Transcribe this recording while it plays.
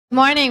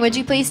Morning, would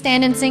you please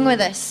stand and sing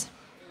with us?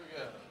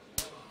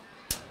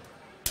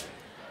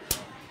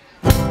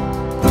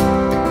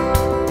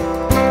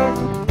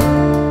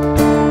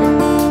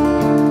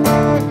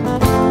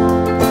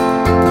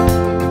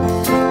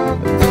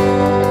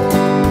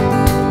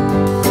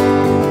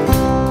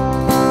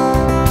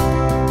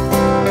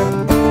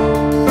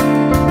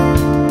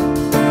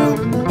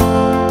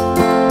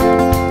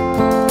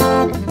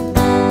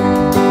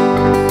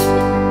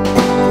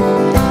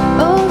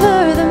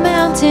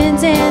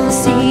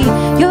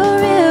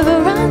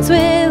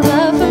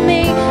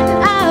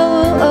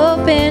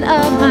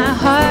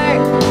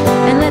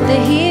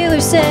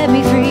 Set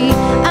me free.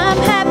 I'm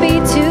happy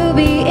to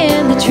be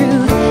in the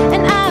truth,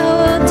 and I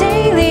will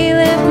daily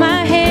lift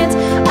my hands.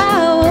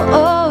 I will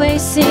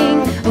always sing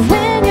of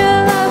when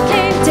your love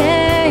came down.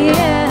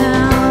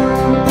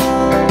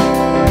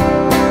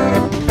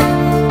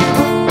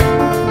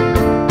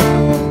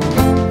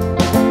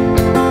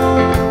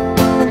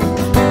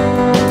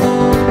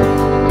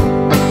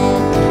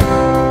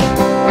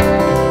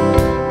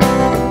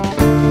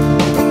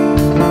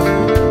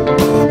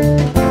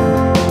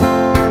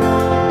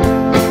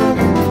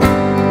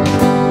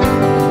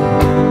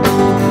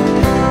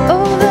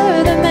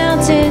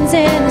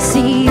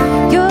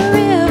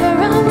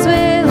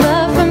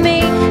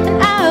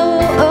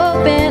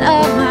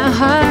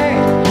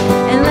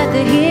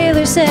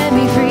 Set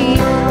me free.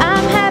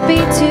 I'm happy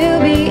to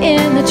be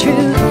in the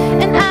truth,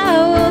 and I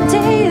will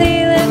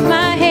daily lift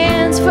my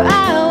hands, for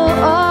I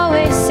will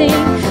always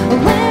sing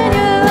when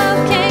your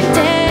love came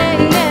down.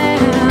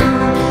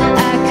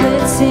 I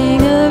could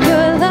sing of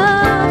your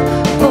love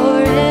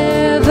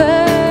forever.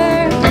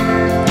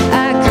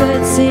 I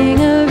could sing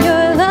of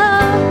your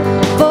love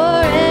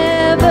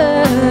forever.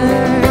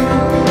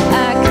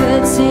 I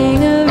could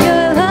sing of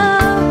your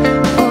love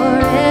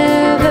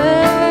forever.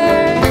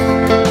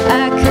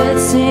 I could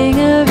sing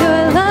of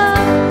your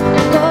love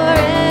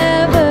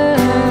forever.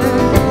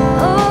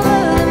 Over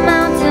the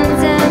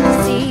mountains and the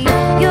sea,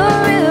 your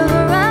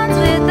river runs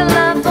with the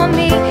love for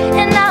me,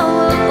 and I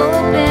will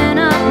open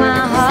up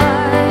my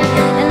heart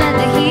and let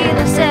the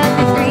healer set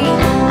me free.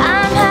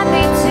 I'm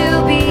happy to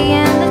be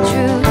in the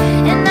truth,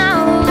 and I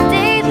will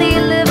daily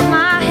lift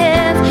my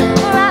hands,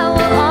 for I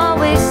will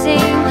always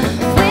sing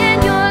when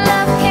your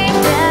love came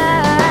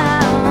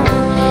down.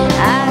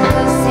 I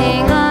could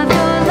sing of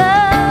your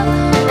love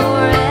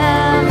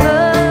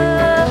forever.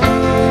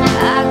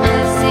 I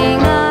could sing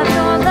of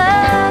your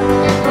love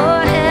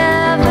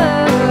forever.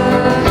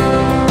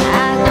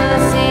 I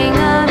could sing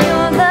of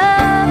your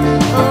love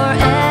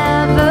forever.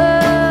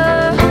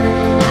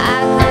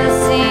 I could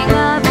sing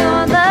of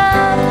your love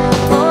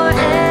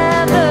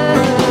forever.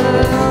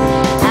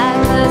 I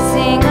could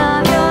sing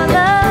of your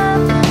love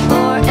forever.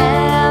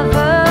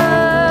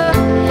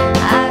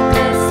 I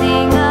could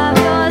sing of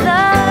your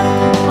love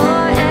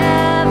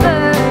forever.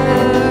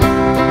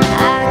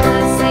 I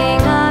could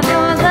sing of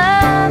your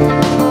love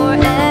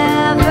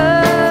forever.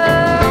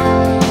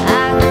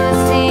 I could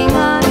sing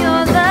of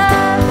your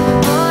love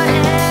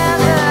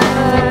forever.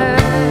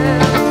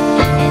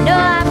 And oh,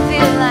 I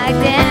feel like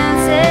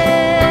dancing.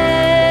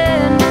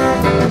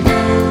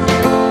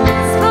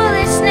 It's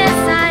foolishness,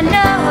 I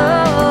know.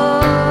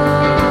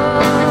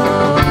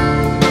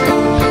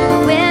 But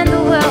when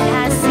the world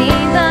has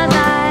seen the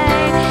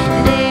light,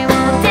 they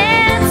will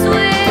dance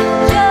with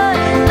joy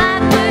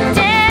like we're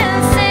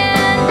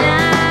dancing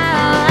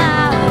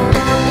now.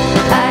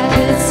 I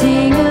could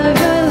sing of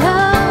your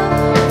love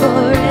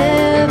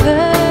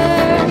forever.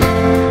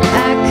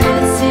 I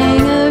could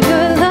sing of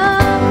your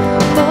love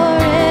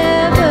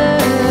forever.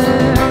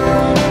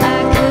 I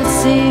could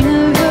sing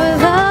of your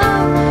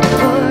love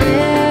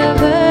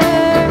forever.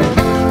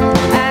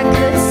 I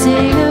could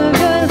sing of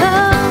your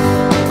love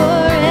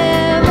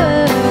forever.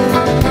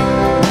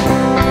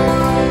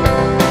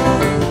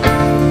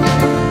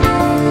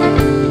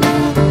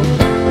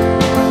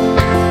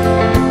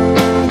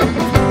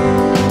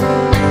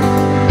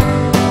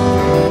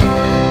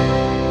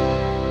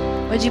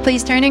 Would you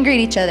please turn and greet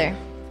each other?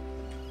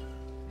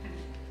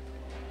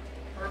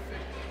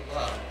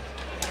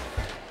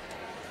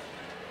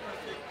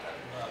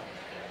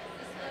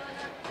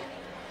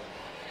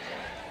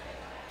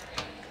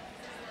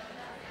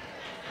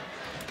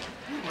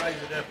 You can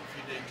raise it up if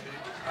you need to.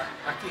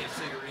 I can't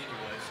see her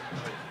anyway, so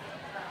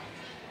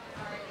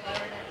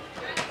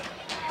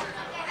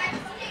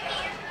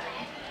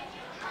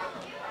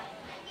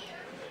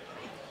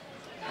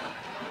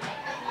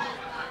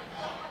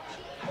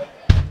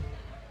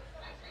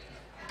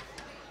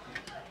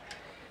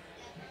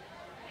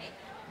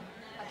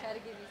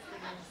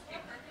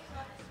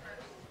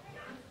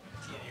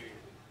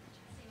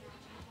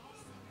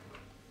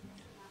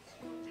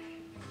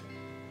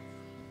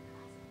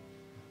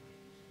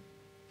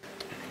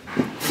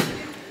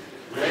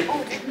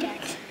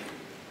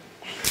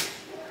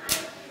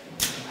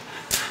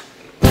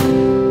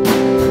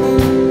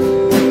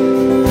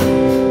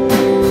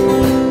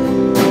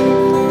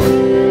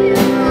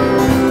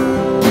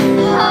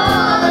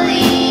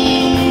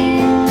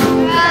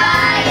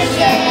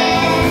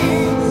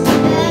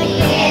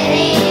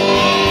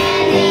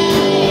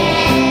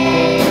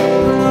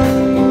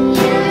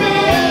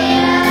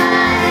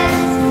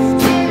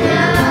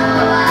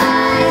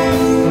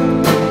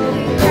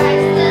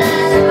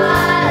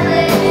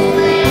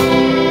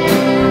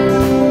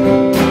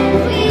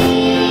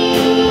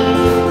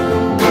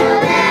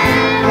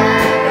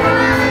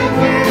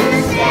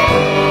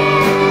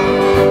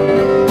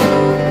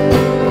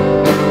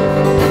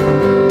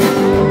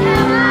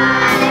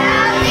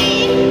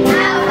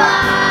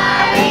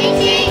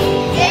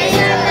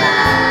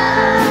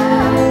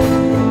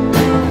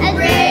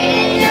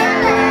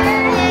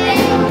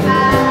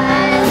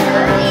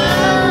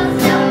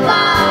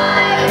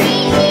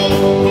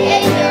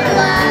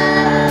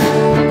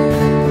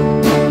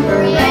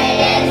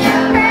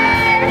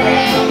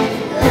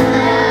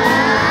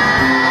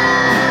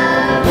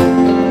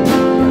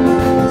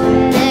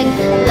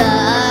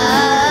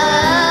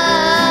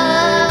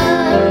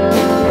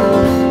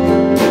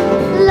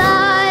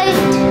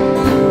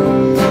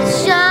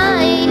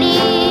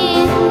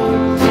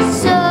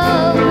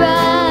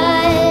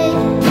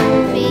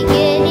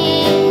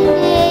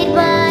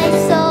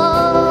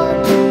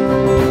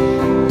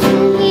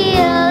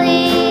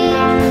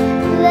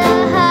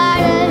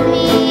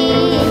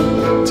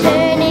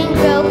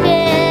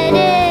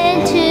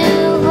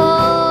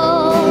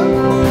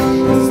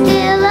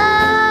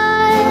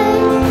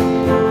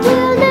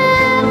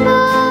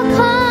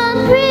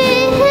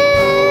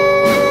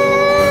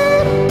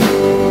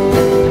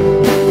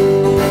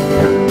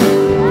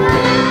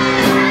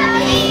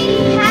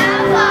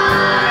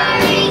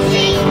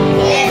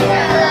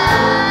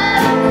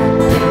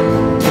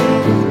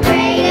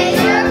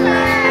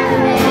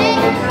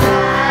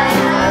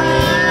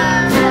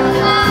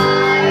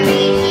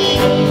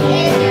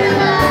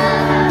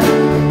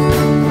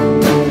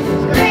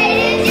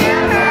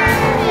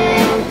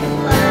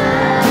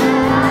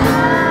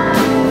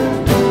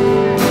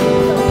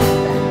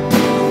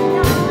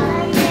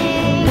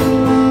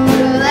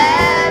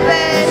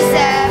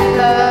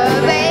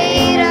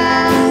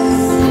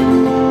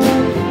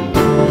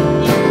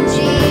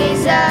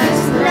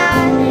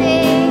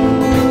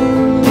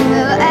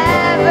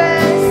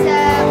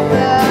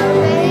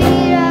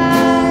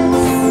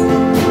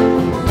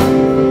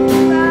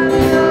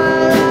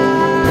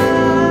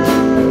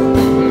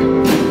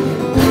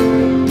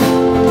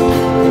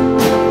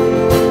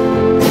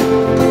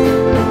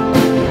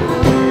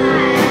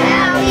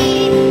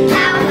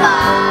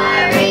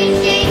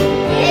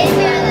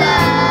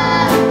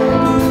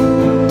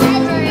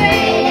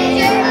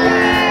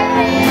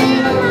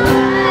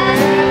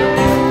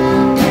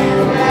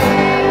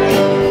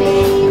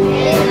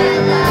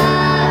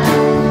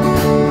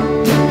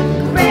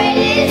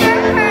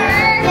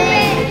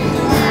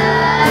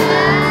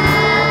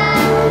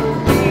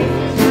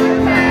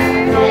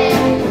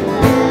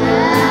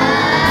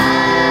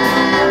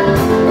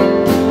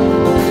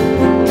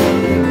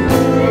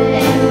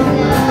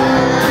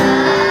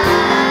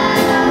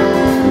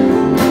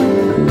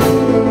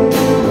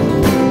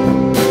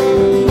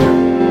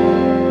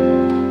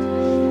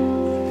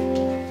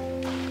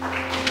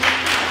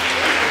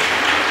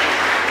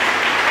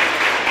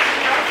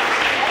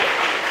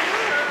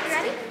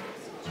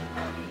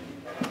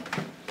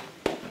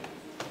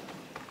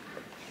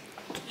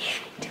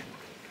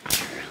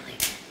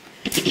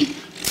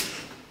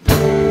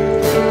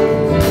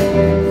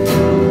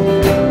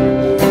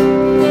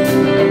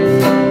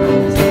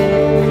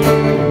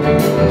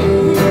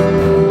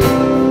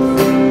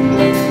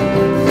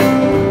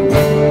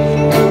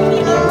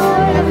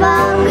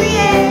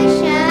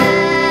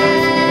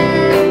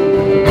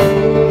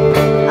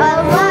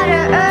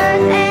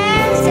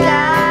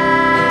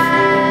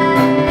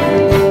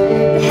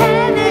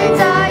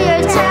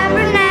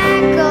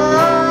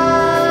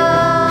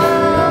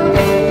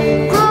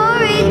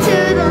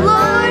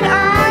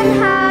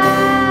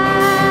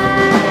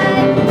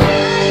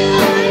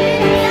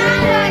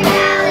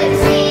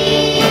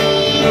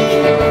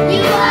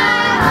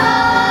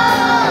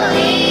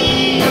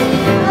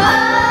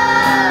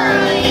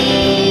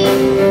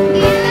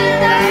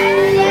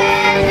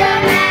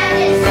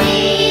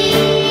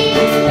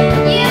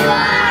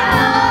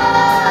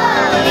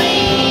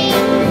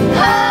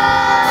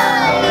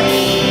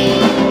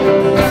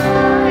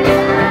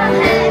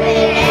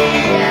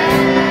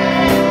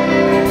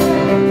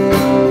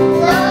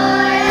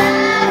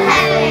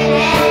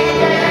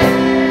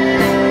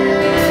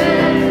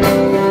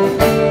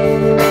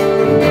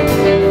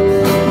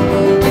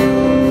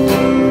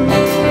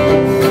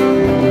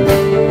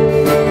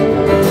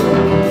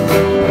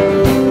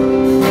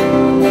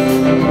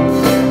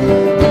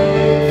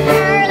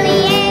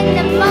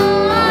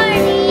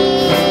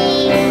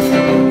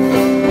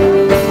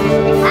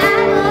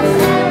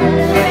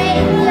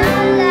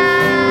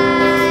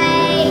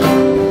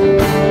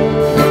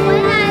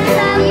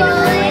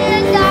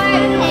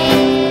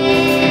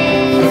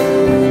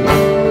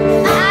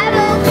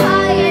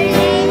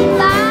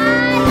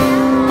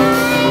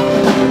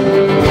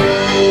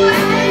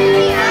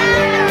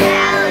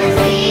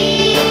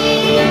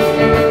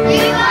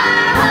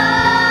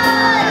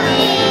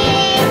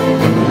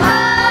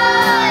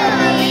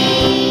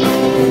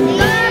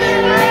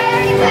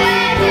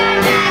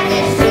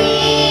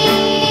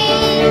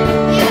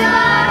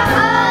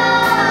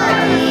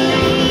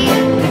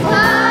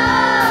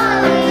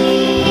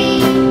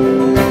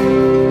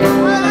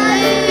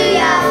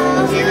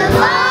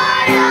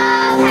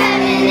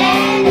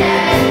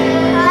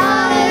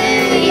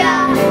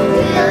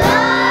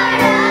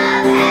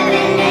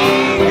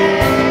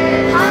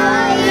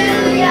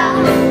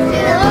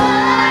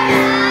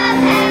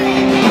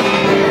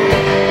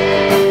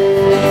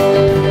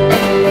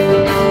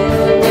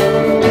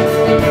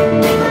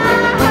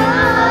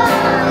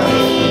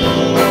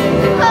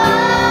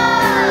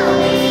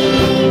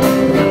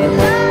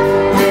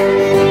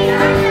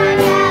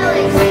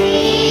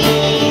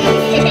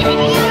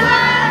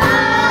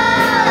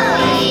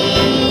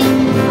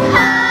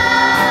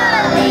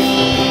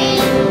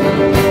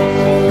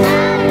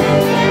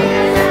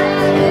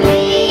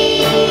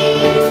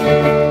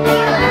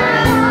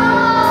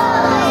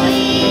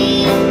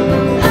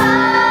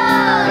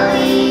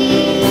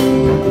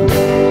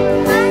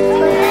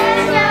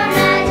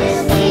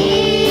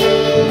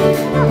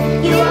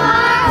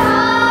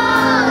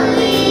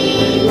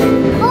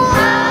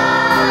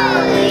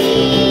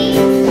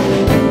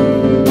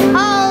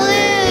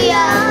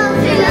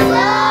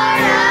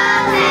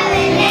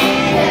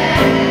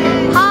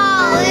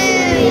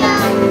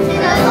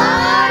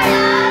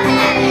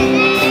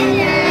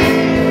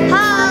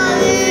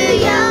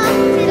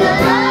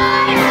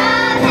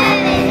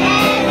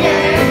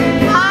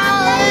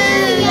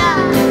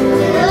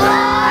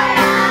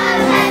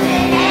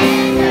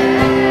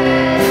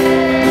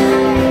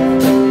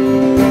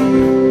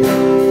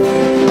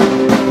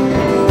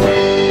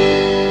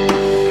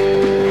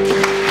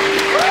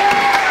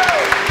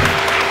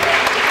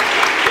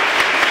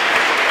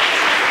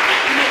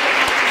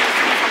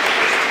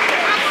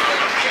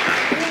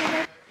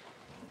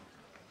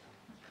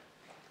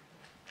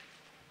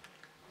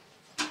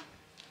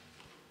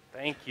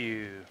Thank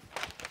you.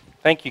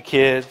 Thank you,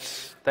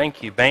 kids.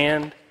 Thank you,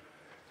 band.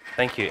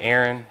 Thank you,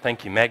 Aaron.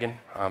 Thank you, Megan,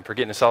 for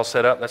getting us all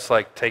set up. That's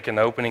like taking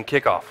the opening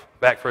kickoff.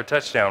 Back for a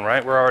touchdown,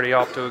 right? We're already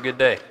off to a good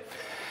day.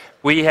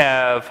 We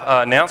have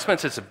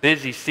announcements. It's a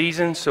busy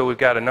season, so we've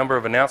got a number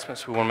of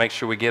announcements. We want to make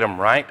sure we get them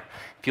right.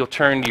 If you'll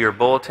turn to your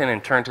bulletin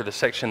and turn to the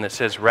section that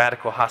says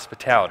Radical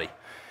Hospitality.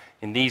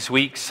 In these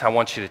weeks, I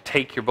want you to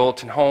take your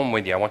bulletin home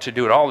with you. I want you to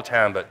do it all the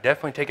time, but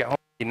definitely take it home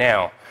with you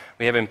now.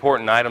 We have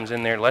important items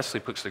in there.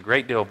 Leslie puts a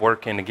great deal of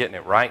work into getting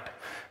it right.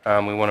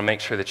 We want to make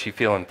sure that you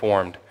feel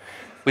informed.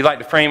 We like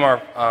to frame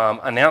our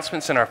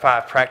announcements in our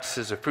 5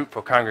 practices of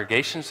fruitful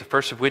congregations, the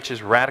first of which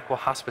is radical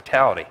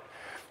hospitality.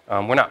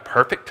 We're not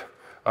perfect,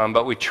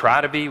 but we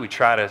try to be.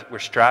 We're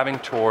striving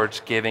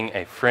towards giving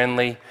a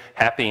friendly,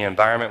 happy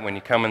environment when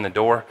you come in the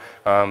door.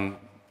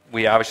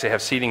 We obviously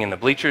have seating in the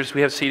bleachers.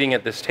 We have seating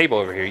at this table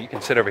over here. You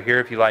can sit over here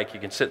if you like. You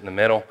can sit in the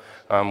middle.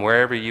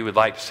 Wherever you would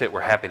like to sit,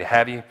 we're happy to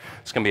have you.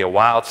 It's going to be a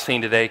wild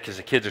scene today because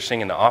the kids are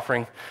singing the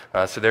offering.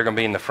 So they're going to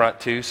be in the front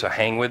too, so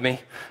hang with me.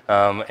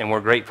 And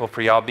we're grateful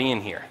for y'all being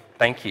here.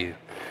 Thank you.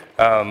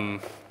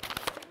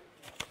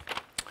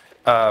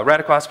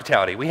 Radical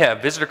hospitality. We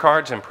have visitor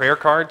cards and prayer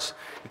cards.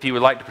 If you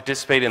would like to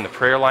participate in the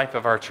prayer life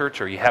of our church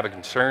or you have a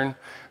concern,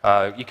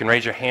 you can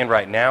raise your hand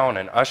right now and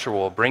an usher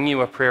will bring you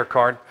a prayer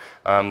card.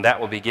 That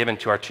will be given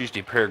to our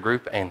Tuesday prayer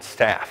group and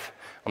staff.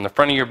 On the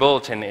front of your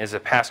bulletin is a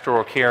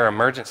pastoral care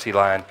emergency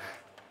line.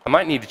 I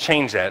might need to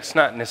change that. It's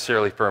not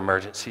necessarily for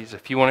emergencies.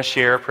 If you want to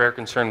share a prayer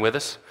concern with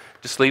us,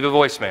 just leave a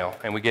voicemail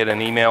and we get an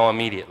email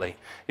immediately.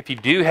 If you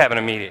do have an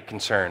immediate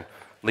concern,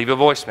 leave a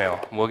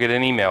voicemail. We'll get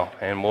an email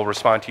and we'll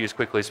respond to you as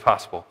quickly as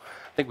possible.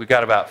 I think we've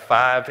got about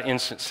 5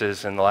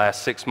 instances in the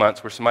last 6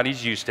 months where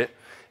somebody's used it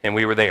and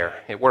we were there.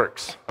 It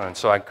works. And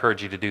so I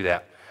encourage you to do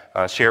that.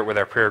 Share it with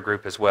our prayer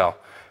group as well.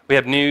 We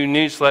have new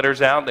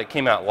newsletters out that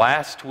came out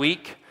last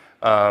week.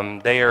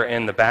 They are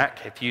in the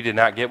back if you did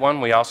not get one.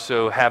 We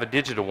also have a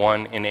digital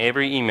one in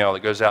every email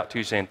that goes out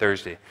Tuesday and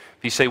Thursday.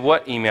 If you say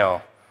what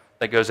email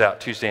that goes out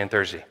Tuesday and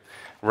Thursday,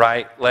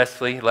 write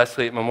Leslie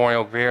at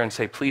Memorial Greer and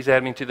say, please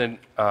add me to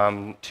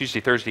the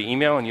Tuesday, Thursday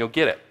email and you'll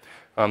get it.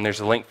 There's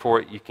a link for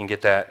it. You can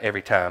get that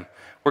every time.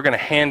 We're going to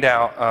hand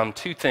out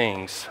 2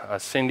 things.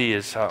 Cindy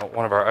is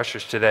one of our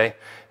ushers today,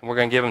 and we're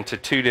going to give them to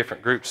 2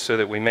 different groups so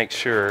that we make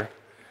sure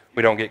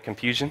we don't get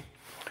confusion.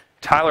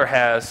 Tyler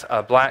has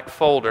a black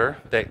folder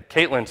that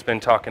Caitlin's been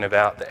talking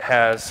about that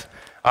has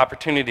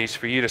opportunities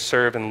for you to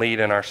serve and lead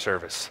in our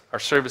service. Our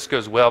service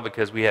goes well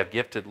because we have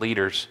gifted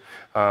leaders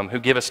who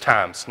give us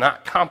time. It's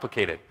not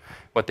complicated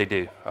what they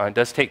do. It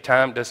does take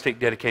time, it does take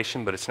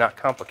dedication, but it's not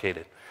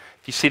complicated.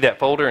 If you see that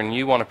folder and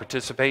you want to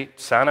participate,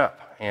 sign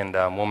up, and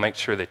we'll make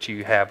sure that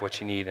you have what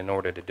you need in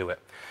order to do it.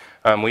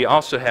 We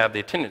also have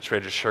the attendance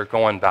register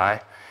going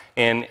by,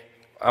 and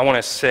I want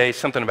to say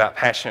something about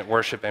Passionate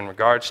Worship in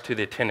regards to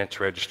the attendance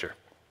register.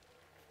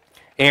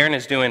 Aaron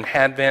is doing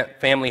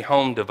Advent Family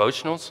Home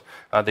Devotionals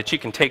that you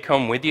can take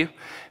home with you.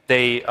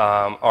 They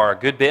are a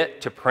good bit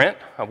to print.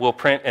 We'll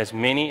print as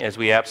many as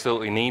we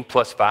absolutely need,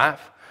 plus 5.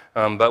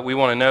 But we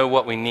want to know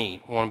what we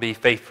need. We want to be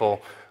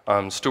faithful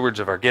stewards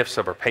of our gifts,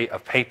 of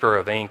paper,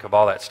 of ink, of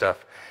all that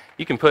stuff.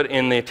 You can put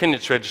in the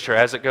attendance register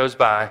as it goes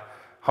by,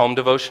 home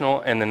devotional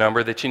and the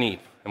number that you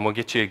need. And we'll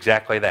get you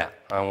exactly that.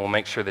 We'll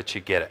make sure that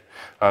you get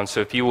it. So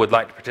if you would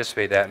like to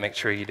participate in that, make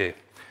sure you do.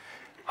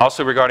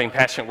 Also regarding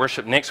Passionate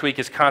Worship, next week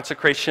is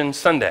Consecration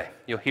Sunday.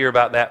 You'll hear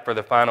about that for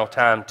the final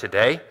time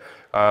today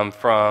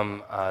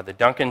from the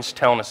Duncans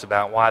telling us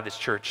about why this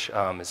church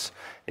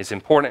is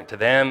important to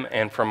them,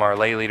 and from our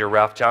lay leader,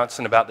 Ralph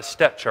Johnson, about the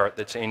step chart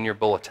that's in your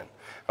bulletin.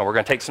 We're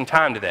going to take some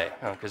time today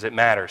because it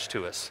matters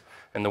to us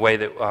in the way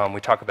that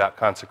we talk about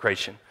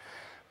consecration.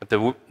 But the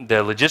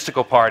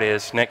logistical part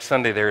is next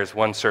Sunday there is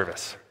one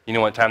service. You know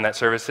what time that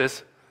service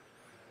is?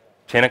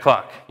 10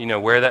 o'clock. You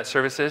know where that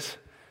service is?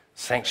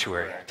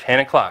 Sanctuary. 10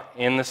 o'clock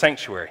in the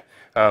sanctuary.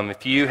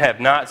 If you have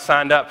not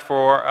signed up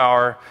for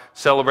our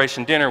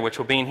celebration dinner, which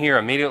will be in here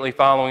immediately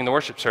following the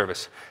worship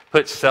service,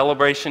 put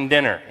celebration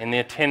dinner in the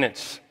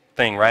attendance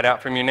thing right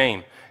out from your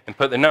name and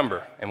put the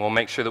number, and we'll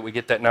make sure that we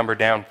get that number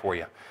down for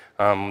you.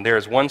 There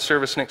is one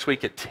service next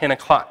week at 10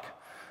 o'clock.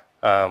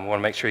 I want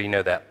to make sure you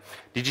know that.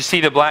 Did you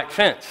see the black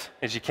fence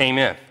as you came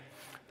in?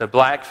 The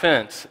black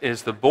fence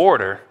is the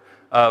border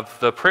of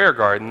the prayer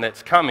garden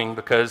that's coming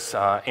because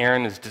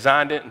Aaron has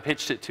designed it and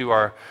pitched it to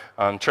our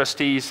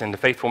trustees and the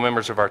faithful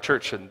members of our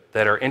church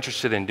that are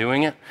interested in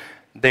doing it.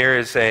 There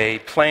is a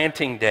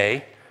planting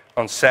day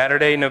on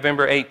Saturday,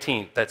 November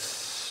 18th.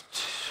 That's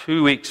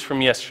 1 week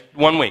from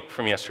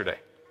yesterday,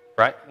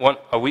 right?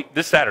 A week,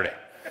 this Saturday.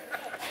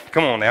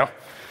 Come on now.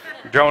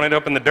 Drawing it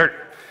up in the dirt.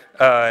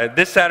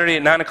 This Saturday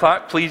at 9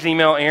 o'clock, please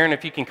email Aaron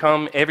if you can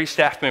come. Every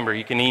staff member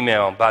you can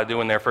email by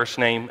doing their first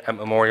name at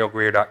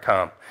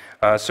memorialgreer.com.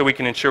 So we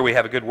can ensure we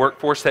have a good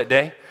workforce that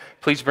day.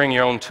 Please bring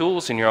your own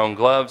tools and your own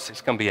gloves.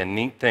 It's going to be a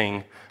neat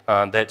thing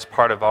that's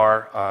part of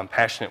our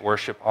Passionate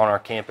Worship on our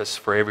campus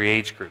for every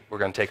age group. We're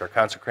going to take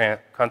our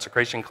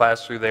consecration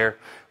class through there,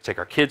 take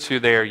our kids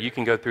through there. You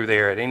can go through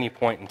there at any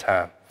point in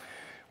time.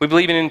 We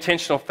believe in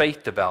intentional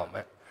faith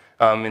development.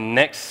 And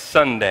next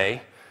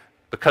Sunday,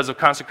 because of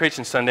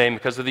Consecration Sunday and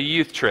because of the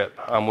youth trip,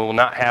 we will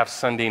not have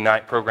Sunday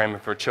night programming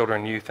for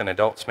children, youth, and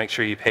adults. Make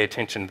sure you pay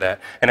attention to that.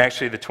 And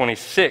actually, the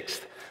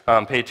 26th,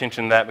 pay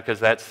attention to that because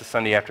that's the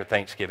Sunday after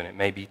Thanksgiving. It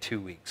may be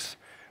 2 weeks.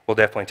 We'll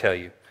definitely tell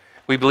you.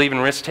 We believe in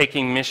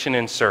risk-taking mission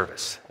and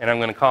service. And I'm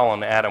going to call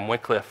on Adam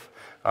Wycliffe.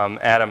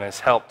 Adam has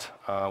helped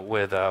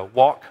with a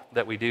walk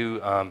that we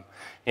do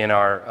in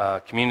our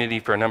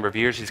community for a number of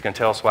years. He's going to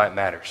tell us why it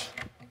matters.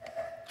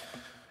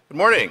 Good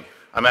morning.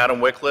 I'm Adam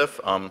Wycliffe.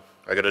 I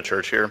go to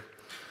church here.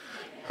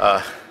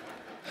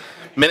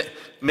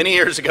 Many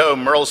years ago,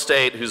 Merle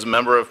State, who's a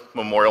member of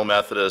Memorial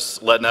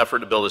Methodist, led an effort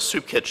to build a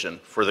soup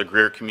kitchen for the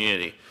Greer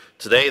community.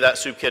 Today, that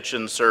soup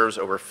kitchen serves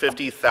over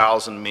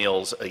 50,000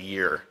 meals a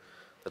year.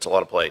 That's a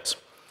lot of plates.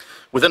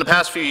 Within the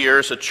past few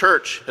years, the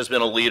church has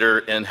been a leader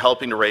in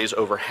helping to raise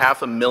over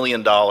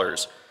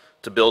 $500,000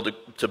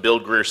 to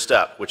build Greer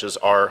Step, which is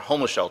our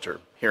homeless shelter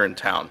here in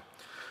town.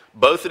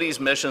 Both of these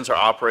missions are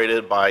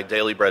operated by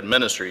Daily Bread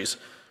Ministries,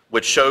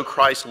 which show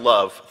Christ's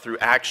love through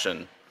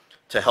action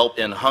to help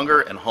end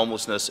hunger and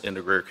homelessness in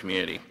the Greer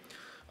community.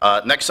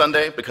 Next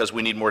Sunday, because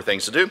we need more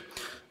things to do,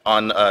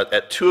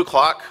 at 2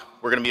 o'clock,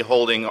 we're going to be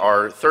holding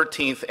our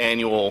 13th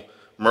annual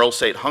Merle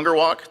State Hunger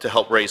Walk to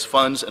help raise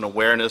funds and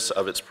awareness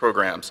of its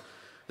programs.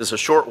 This is a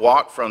short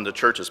walk from the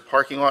church's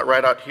parking lot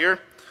right out here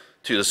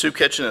to the soup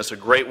kitchen. It's a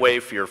great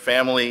way for your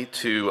family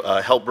to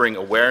help bring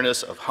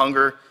awareness of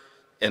hunger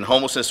and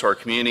homelessness to our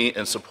community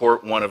and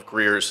support one of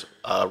Greer's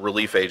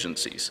relief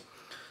agencies.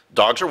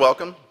 Dogs are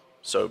welcome,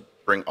 so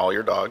bring all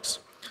your dogs.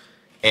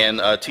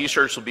 And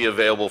t-shirts will be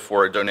available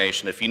for a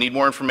donation. If you need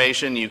more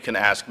information, you can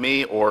ask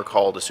me or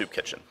call the soup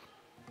kitchen.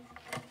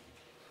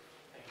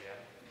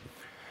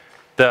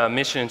 The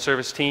mission and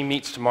service team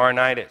meets tomorrow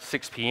night at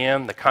 6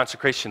 p.m. The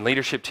consecration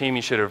leadership team,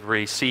 you should have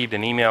received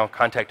an email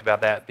contact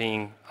about that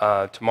being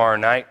tomorrow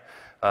night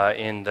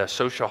in the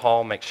social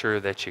hall. Make sure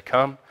that you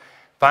come.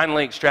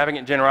 Finally,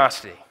 extravagant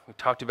generosity. We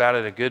talked about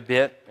it a good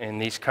bit in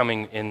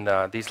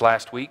these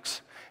last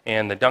weeks.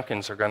 And the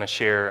Duncans are going to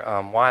share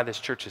why this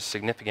church is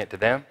significant to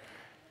them.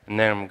 And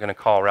then I'm going to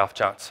call Ralph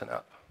Johnson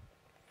up.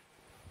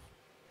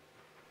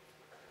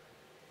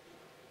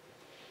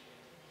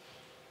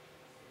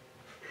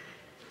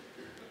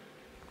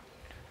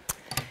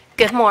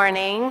 Good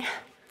morning.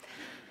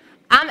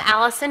 I'm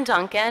Allison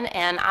Duncan,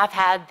 and I've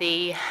had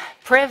the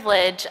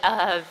privilege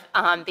of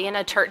being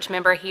a church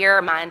member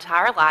here my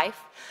entire life.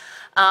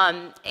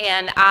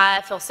 And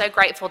I feel so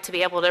grateful to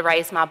be able to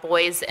raise my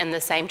boys in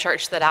the same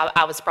church that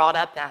I was brought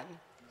up in.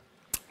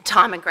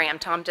 Tom and Graham.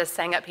 Tom just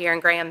sang up here,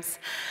 and Graham's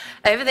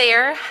over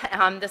there.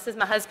 This is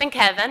my husband,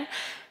 Kevin.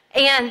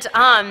 And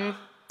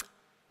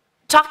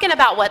talking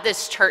about what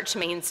this church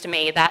means to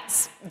me,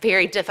 that's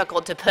very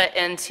difficult to put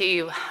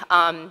into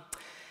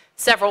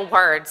several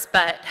words,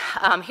 but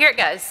here it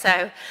goes.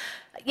 So,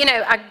 you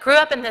know, I grew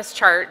up in this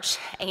church,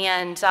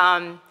 and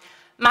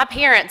my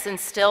parents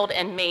instilled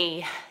in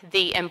me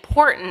the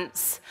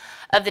importance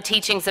of the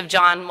teachings of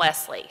John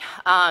Wesley.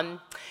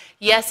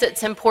 Yes,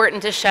 it's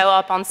important to show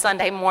up on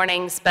Sunday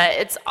mornings,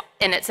 but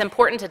it's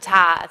important to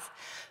tithe,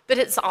 but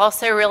it's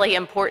also really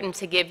important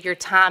to give your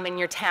time and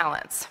your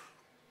talents.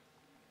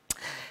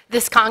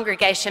 This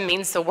congregation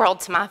means the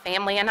world to my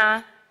family and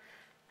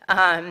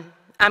I.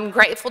 I'm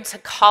grateful to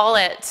call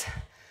it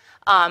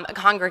a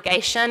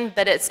congregation,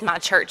 but it's my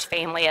church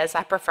family, as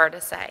I prefer to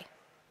say.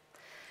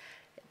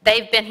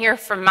 They've been here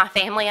for my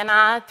family and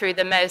I through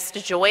the most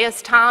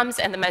joyous times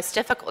and the most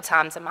difficult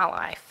times in my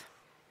life.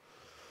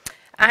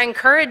 I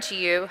encourage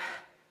you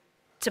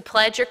to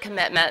pledge your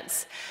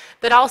commitments,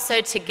 but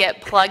also to get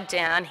plugged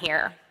in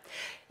here.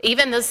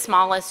 Even the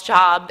smallest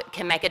job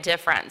can make a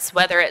difference,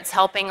 whether it's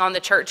helping on the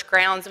church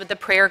grounds with the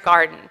prayer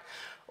garden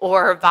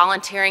or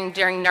volunteering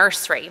during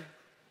nursery,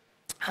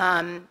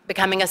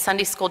 becoming a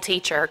Sunday school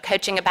teacher,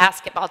 coaching a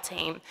basketball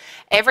team.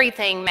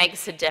 Everything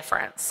makes a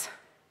difference.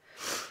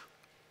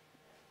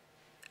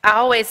 I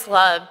always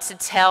love to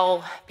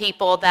tell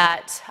people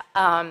that,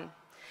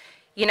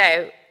 you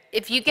know,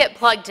 if you get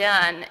plugged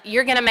in,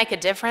 you're going to make a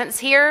difference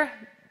here,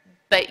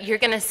 but you're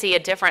going to see a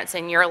difference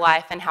in your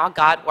life and how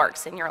God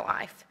works in your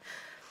life.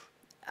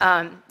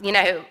 You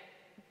know,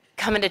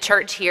 coming to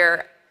church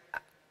here,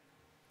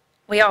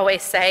 we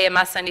always say in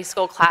my Sunday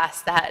school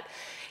class that,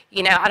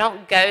 you know, I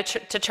don't go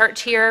to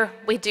church here,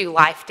 we do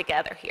life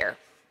together here.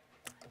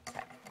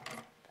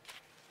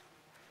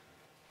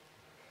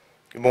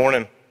 Good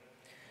morning.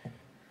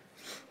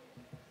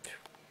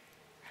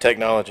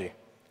 Technology.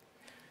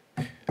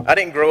 I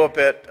didn't grow up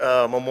at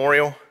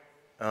Memorial,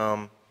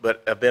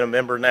 but I've been a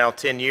member now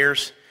 10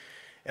 years.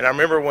 And I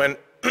remember when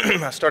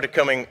I started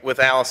coming with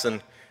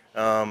Allison,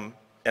 and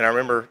I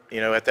remember, you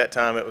know, at that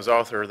time it was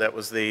Arthur that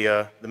was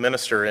the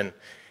minister, and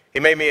he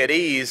made me at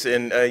ease.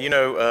 And, you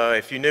know,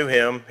 if you knew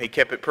him, he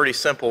kept it pretty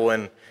simple.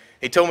 And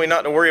he told me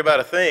not to worry about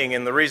a thing.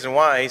 And the reason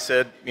why, he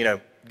said, you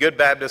know, good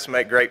Baptists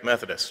make great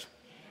Methodists.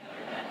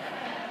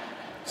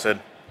 I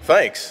said,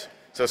 thanks.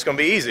 So it's going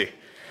to be easy.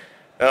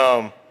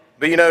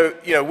 But you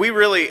know, we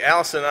really,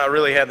 Allison and I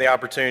really had the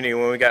opportunity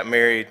when we got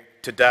married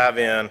to dive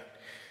in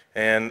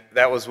And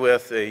that was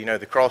with,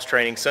 the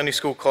cross-training Sunday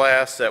school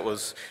class. That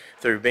was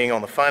through being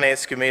on the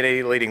finance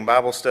committee, leading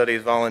Bible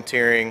studies,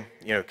 volunteering,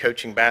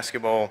 coaching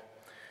basketball.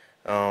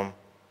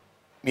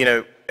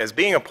 As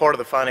being a part of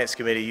the finance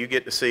committee, you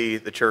get to see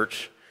the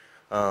church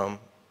in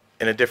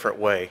a different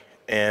way.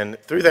 And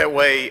through that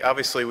way,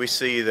 obviously, we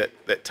see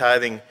that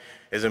tithing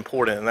is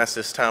important, and that's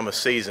this time of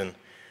season.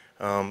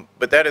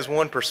 But that is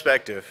one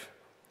perspective.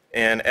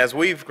 And as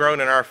we've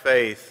grown in our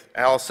faith,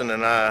 Allison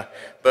and I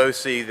both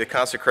see the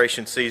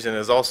consecration season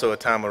as also a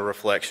time of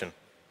reflection.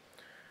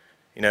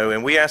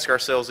 And we ask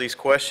ourselves these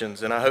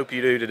questions, and I hope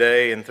you do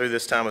today and through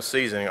this time of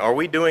season. Are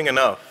we doing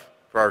enough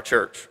for our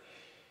church?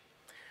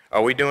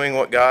 Are we doing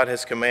what God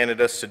has commanded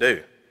us to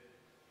do?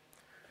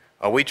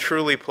 Are we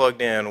truly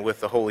plugged in with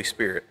the Holy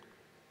Spirit?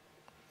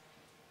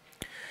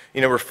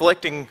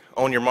 Reflecting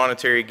on your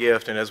monetary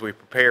gift and as we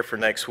prepare for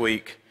next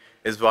week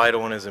is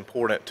vital and is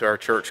important to our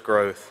church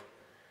growth.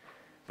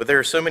 But there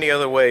are so many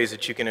other ways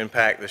that you can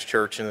impact this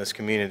church and this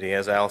community,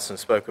 as Allison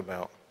spoke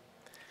about.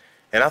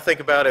 And I think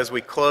about as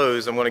we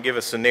close, I'm going to give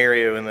a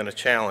scenario and then a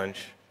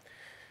challenge.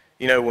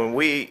 When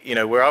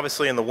we're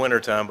obviously in the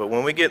wintertime, but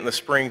when we get in the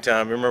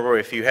springtime, remember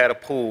if you had a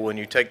pool and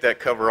you take that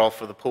cover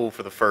off of the pool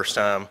for the first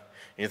time, and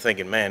you're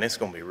thinking, man, it's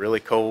going to be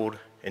really cold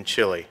and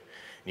chilly.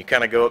 And you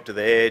kind of go up to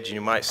the edge and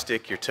you might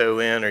stick your toe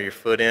in or your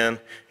foot in, and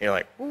you're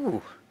like,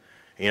 ooh,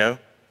 I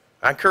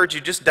encourage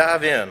you, just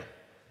dive in.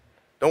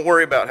 Don't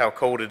worry about how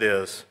cold it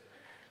is.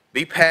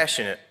 Be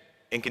passionate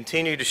and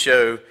continue to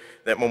show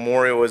that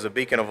Memorial is a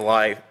beacon of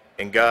light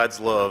and God's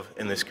love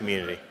in this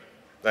community.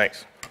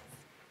 Thanks.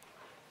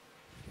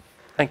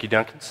 Thank you,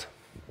 Duncans.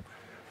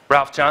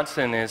 Ralph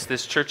Johnson is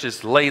this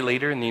church's lay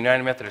leader in the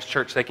United Methodist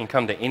Church. They can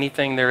come to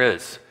anything there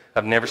is.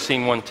 I've never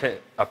seen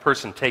a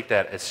person take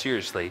that as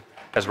seriously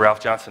as Ralph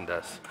Johnson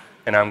does,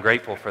 and I'm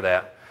grateful for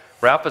that.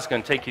 Ralph is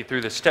going to take you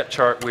through the step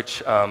chart,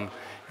 which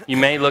you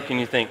may look and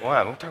you think,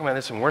 wow, we're talking about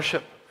this in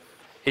worship.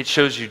 It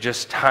shows you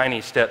just tiny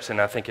steps, and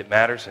I think it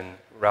matters, and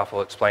Ralph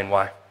will explain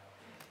why.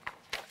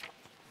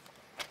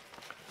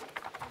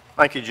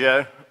 Thank you,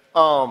 Joe.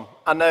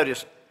 I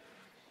noticed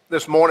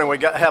this morning we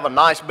have a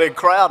nice big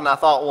crowd, and I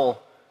thought,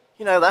 well,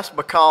 that's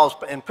because,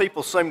 and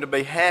people seem to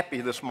be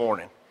happy this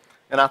morning.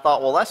 And I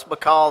thought, well, that's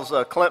because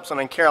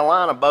Clemson and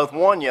Carolina both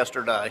won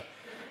yesterday.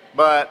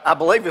 But I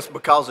believe it's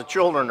because the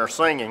children are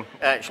singing,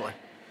 actually.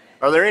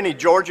 Are there any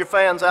Georgia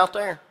fans out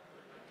there?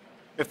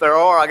 If there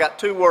are, I got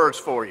 2 words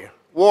for you.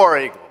 War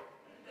Eagle.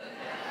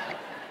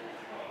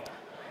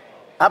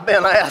 I've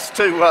been asked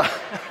to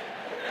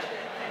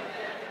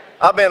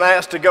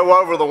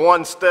go over the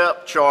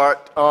one-step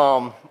chart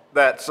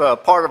that's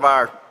part of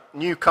our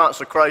new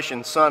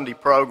Consecration Sunday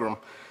program.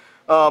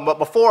 But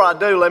before I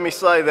do, let me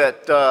say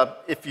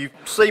that if you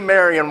see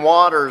Marion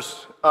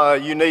Waters,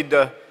 you need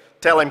to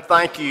tell him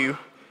thank you.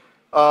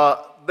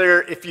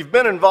 If you've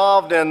been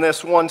involved in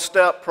this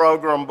one-step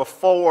program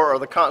before, or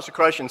the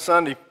Consecration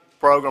Sunday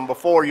program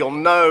before, you'll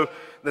know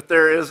that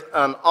there is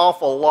an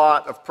awful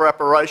lot of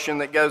preparation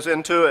that goes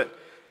into it.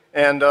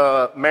 And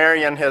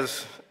Marion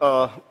has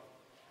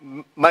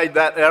made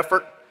that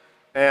effort,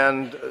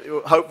 and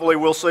hopefully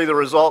we'll see the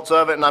results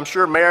of it. And I'm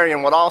sure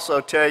Marion would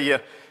also tell you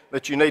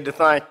that you need to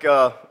thank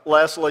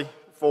Leslie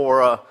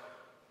for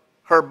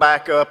her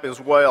backup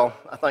as well.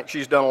 I think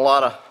she's done a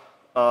lot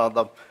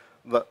of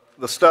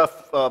the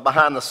stuff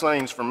behind the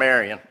scenes for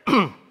Marion.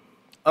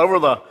 Over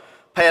the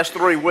past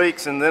 3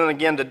 weeks, and then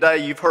again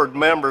today, you've heard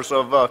members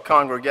of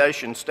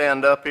congregation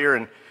stand up here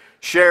and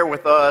share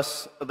with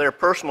us their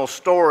personal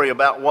story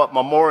about what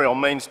Memorial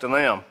means to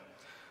them.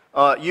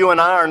 You and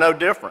I are no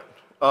different.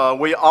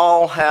 We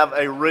all have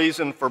a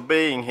reason for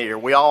being here.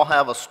 We all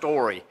have a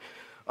story.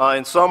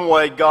 In some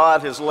way,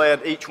 God has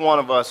led each one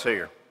of us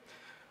here.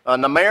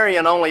 Now,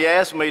 Marion only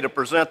asked me to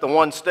present the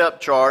one-step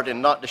chart and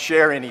not to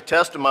share any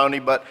testimony,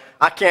 but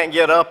I can't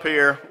get up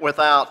here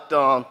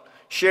without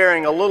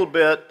sharing a little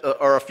bit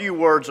or a few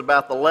words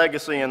about the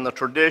legacy and the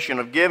tradition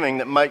of giving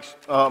that makes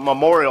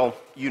Memorial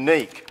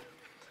unique.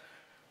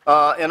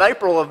 In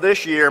April of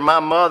this year, my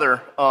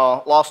mother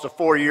lost a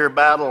 4-year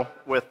battle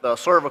with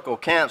cervical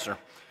cancer.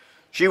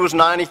 She was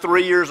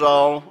 93 years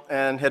old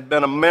and had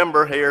been a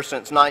member here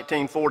since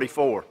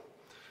 1944.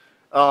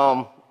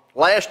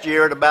 Last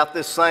year, at about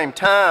this same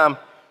time,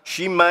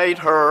 she made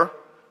her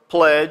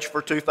pledge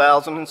for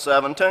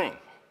 2017.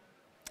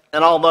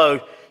 And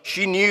although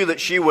she knew that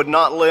she would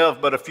not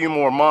live but a few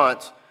more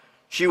months,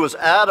 she was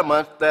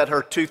adamant that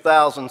her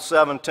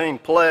 2017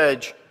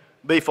 pledge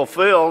be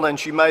fulfilled, and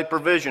she made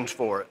provisions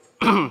for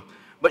it.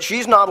 But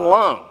she's not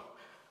alone.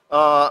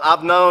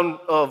 I've known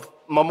of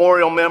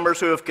Memorial members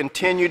who have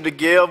continued to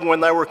give when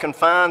they were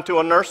confined to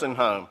a nursing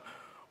home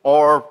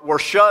or were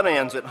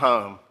shut-ins at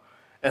home,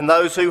 and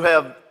those who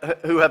have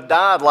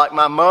died like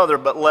my mother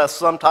but left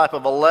some type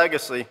of a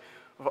legacy,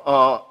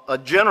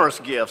 generous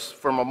gifts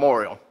for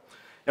Memorial.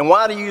 And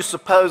why do you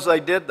suppose they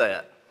did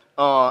that?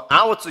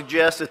 I would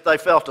suggest that they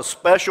felt a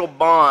special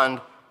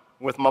bond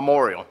with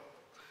Memorial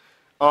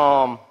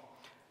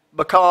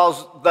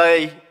because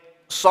they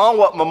saw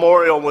what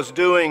Memorial was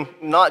doing,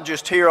 not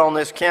just here on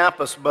this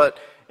campus, but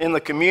in the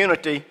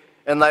community,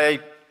 and they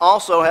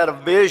also had a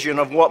vision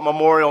of what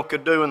Memorial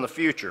could do in the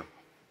future.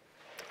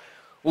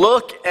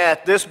 Look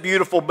at this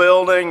beautiful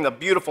building, the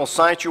beautiful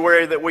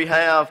sanctuary that we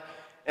have,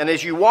 and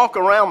as you walk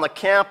around the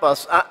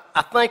campus,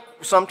 I think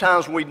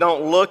sometimes we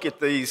don't look at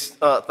these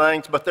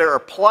things, but there are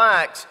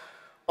plaques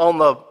on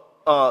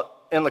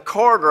in the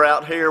corridor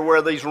out here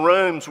where these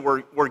rooms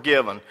were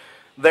given.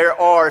 There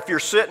are, if you're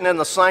sitting in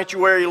the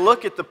sanctuary,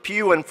 look at the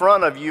pew in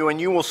front of you and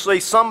you will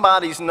see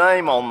somebody's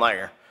name on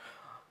there.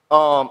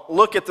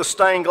 Look at the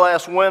stained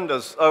glass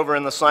windows over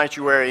in the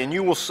sanctuary and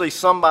you will see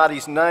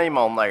somebody's name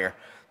on there.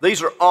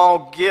 These are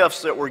all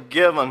gifts that were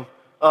given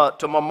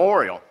to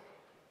Memorial.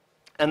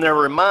 And they're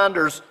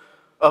reminders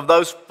of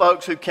those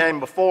folks who came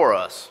before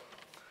us.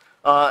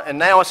 And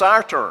now it's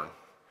our turn.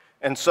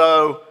 And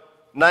so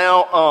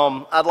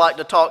now I'd like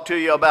to talk to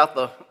you about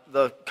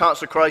the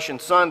Consecration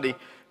Sunday.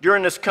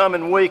 During this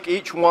coming week,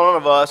 each one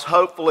of us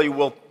hopefully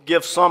will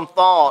give some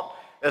thought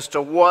as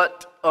to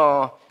what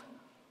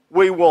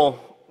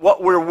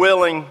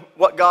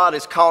what God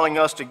is calling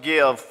us to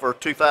give for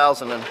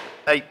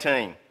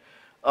 2018.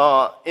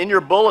 In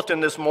your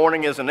bulletin this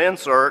morning is an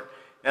insert,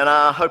 and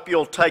I hope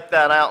you'll take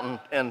that out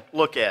and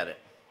look at it.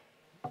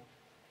 You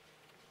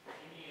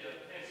need a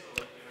pencil, if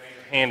you raise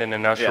your hand, and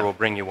an usher will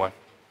bring you one.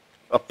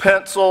 A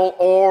pencil,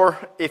 or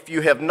if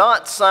you have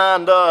not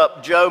signed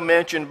up, Joe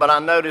mentioned, but I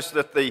noticed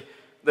that the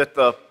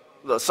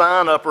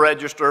sign-up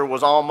register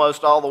was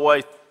almost all the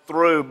way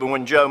through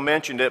when Joe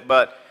mentioned it,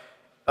 but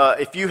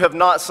if you have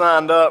not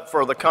signed up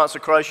for the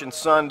Consecration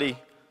Sunday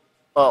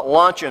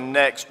luncheon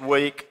next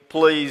week,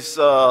 please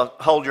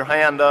hold your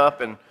hand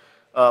up and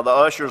the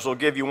ushers will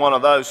give you one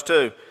of those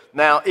too.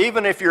 Now,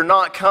 even if you're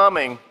not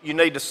coming, you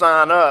need to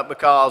sign up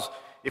because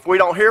if we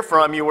don't hear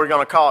from you, we're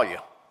going to call you.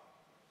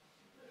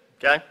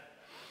 Okay?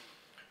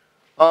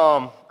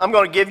 I'm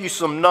going to give you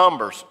some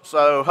numbers,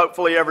 so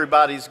hopefully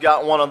everybody's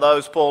got one of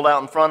those pulled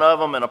out in front of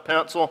them and a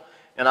pencil,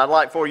 and I'd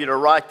like for you to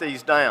write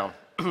these down.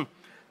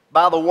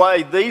 By the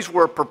way, these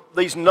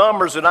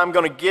numbers that I'm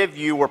going to give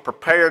you were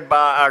prepared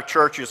by our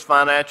church's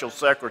financial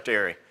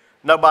secretary.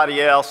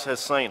 Nobody else has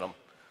seen them.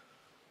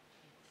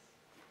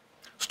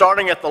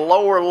 Starting at the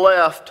lower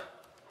left,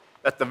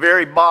 at the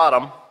very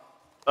bottom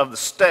of the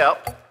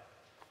step,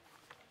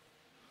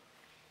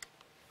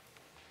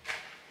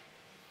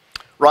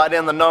 write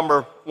in the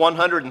number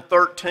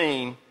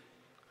 113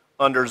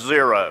 under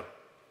 0.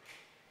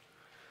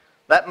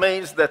 That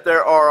means that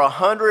there are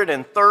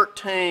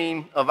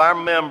 113 of our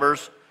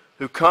members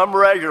who come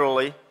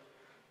regularly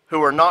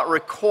who are not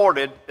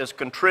recorded as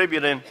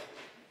contributing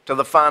to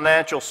the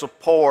financial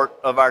support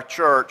of our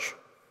church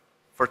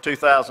for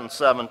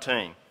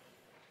 2017.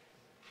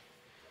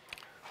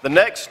 The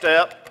next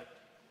step,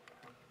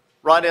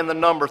 write in the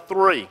number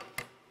 3.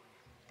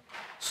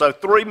 So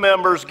 3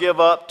 members give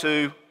up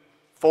to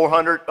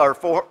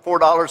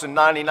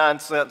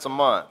 $4.99 a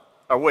month,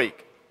 a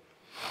week.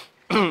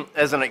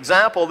 As an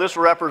example, this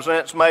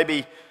represents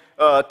maybe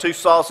 2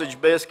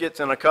 sausage biscuits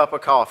and a cup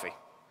of coffee.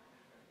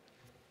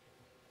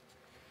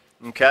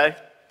 Okay?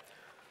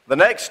 The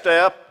next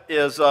step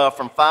is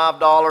from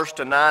 $5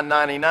 to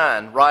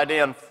 $9.99. Write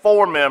in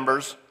 4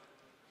 members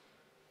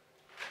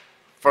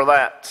for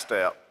that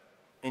step.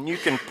 And you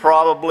can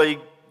probably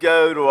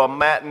go to a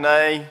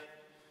matinee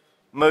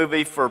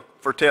movie for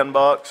 10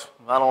 bucks.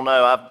 I don't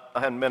know. I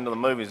haven't been to the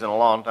movies in a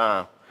long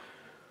time.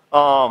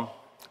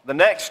 The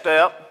next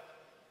step,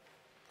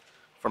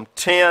 from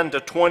 $10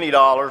 to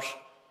 $20,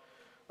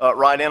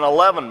 write in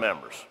 11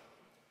 members.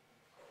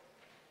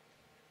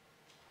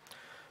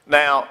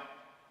 Now,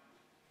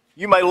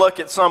 you may look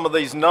at some of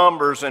these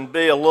numbers and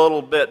be a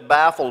little bit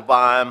baffled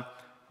by them,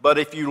 but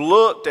if you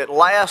looked at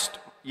last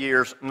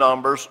year's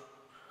numbers,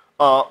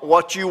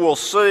 what you will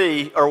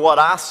see, or what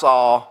I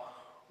saw,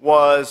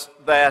 was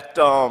that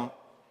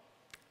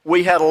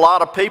we had a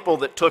lot of people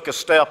that took a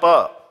step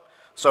up.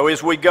 So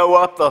as we go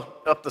up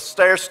the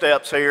stair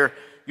steps here,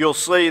 you'll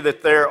see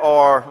that there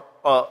are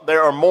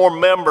more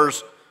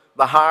members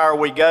the higher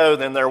we go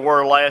than there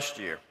were last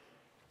year.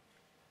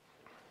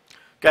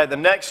 Okay, the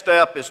next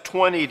step is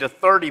 20 to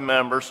 30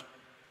 members,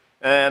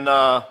 and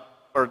or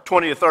 $20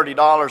 to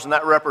 $30, and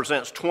that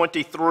represents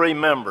 23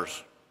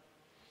 members.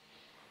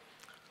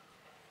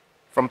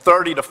 From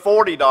 $30 to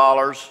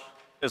 $40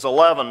 is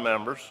 11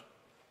 members.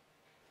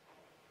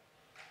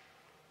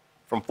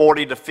 From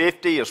 40 to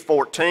 50 is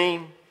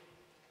 14.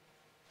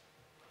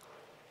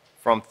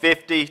 From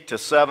 50 to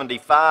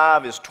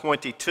 75 is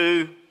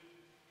 22.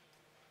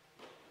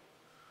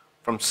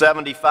 From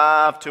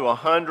 75 to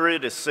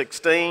 100 is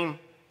 16.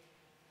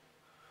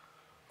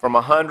 From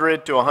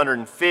 100 to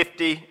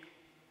 150,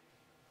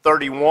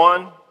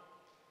 31.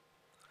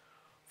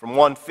 From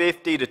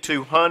 150 to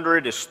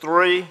 200 is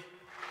 3.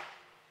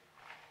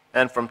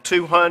 And from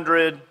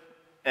 200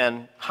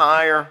 and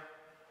higher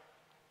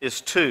is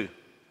 2.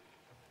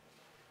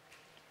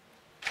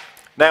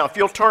 Now, if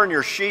you'll turn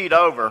your sheet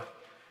over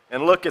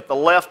and look at the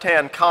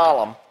left-hand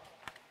column,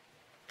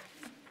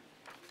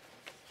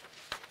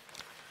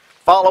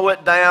 follow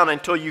it down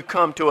until you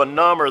come to a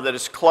number that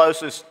is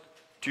closest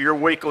to your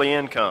weekly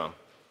income.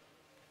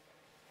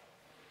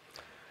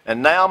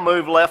 And now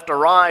move left to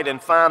right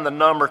and find the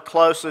number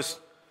closest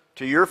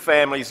to your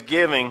family's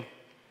giving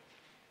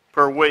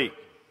per week.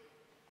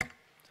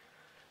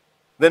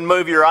 Then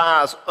move your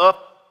eyes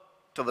up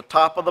to the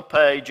top of the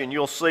page and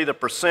you'll see the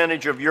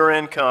percentage of your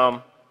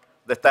income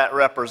that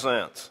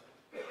represents.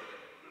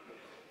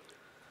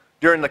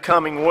 During the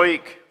coming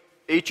week,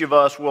 each of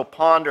us will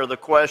ponder the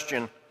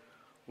question,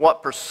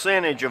 what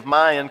percentage of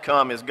my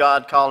income is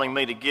God calling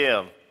me to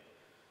give?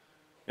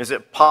 Is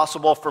it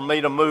possible for me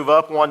to move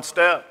up one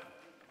step?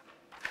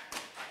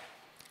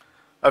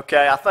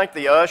 Okay, I think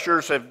the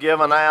ushers have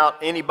given out,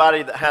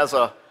 anybody that has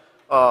a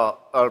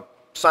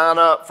sign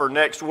up for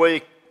next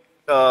week,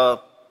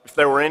 if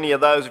there were any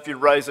of those, if you'd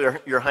raise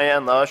your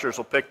hand, the ushers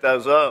will pick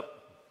those up.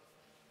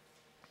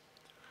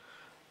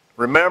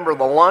 Remember,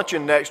 the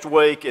luncheon next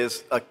week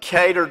is a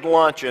catered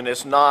luncheon.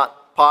 It's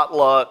not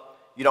potluck.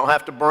 You don't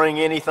have to bring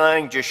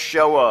anything, just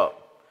show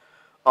up.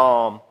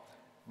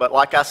 But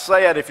like I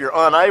said, if you're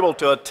unable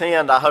to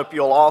attend, I hope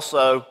you'll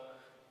also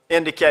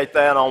indicate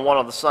that on one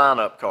of the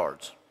sign-up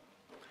cards.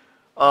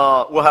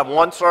 We'll have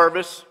one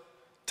service,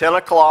 10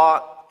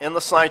 o'clock in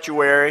the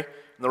sanctuary.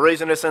 And the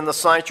reason it's in the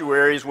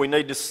sanctuary is we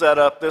need to set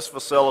up this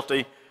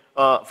facility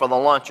for the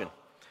luncheon.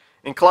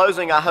 In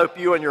closing, I hope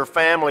you and your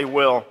family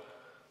will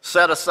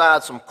set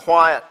aside some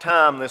quiet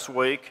time this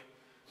week.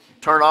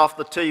 Turn off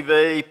the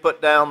TV,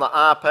 put down the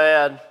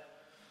iPad,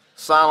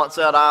 silence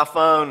that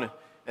iPhone,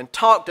 and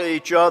talk to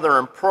each other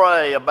and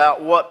pray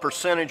about what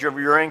percentage of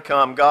your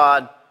income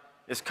God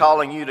is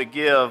calling you to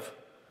give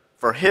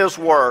for His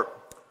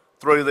work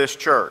through this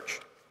church.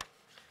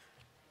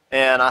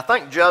 And I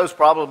think Joe's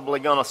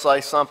probably going to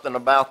say something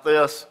about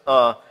this.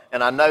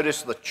 And I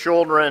noticed the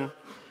children,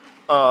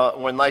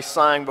 when they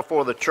sang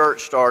before the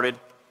church started,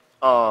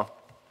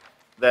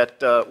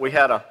 that we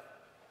had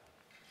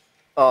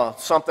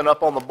something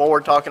up on the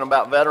board talking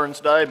about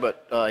Veterans Day.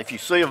 But if you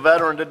see a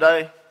veteran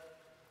today,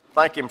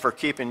 thank him for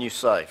keeping you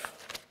safe.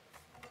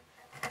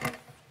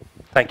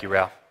 Thank you,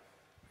 Ralph.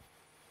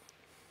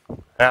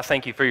 And I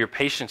thank you for your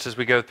patience as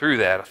we go through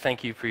that. I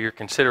thank you for your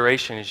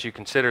consideration as you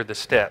consider the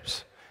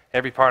steps.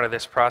 Every part of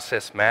this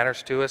process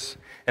matters to us.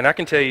 And I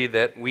can tell you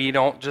that we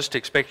don't just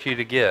expect you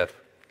to give.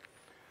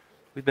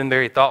 We've been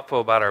very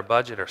thoughtful about our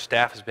budget. Our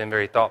staff has been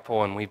very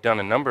thoughtful, and we've done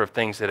a number of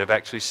things that have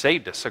actually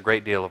saved us a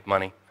great deal of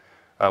money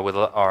with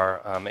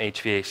our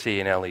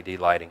HVAC and LED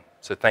lighting.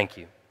 So thank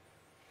you.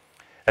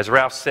 As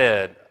Ralph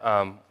said,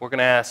 we're going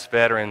to ask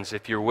veterans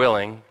if you're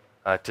willing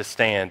to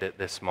stand at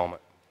this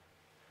moment.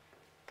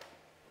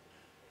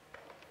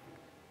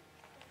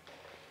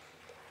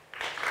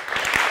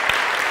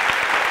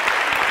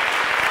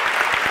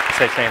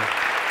 Say stand.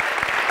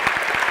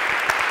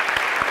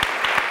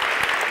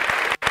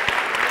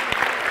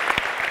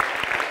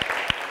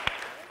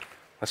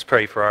 Let's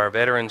pray for our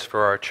veterans,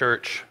 for our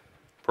church,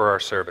 for our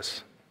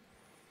service.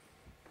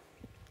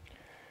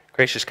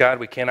 Gracious God,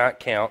 we cannot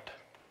count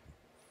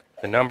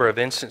the number of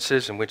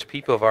instances in which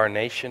people of our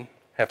nation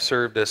have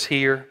served us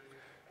here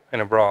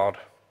and abroad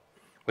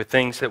with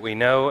things that we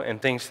know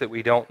and things that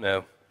we don't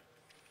know,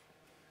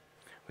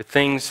 with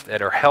things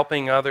that are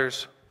helping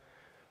others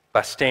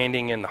by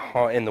standing in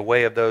the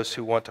way of those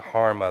who want to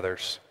harm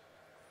others.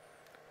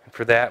 And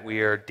for that,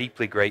 we are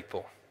deeply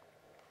grateful.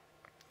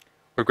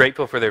 We're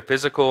grateful for their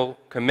physical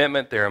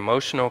commitment, their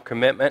emotional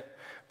commitment,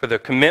 for the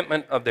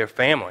commitment of their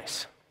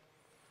families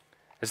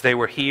as they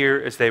were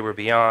here, as they were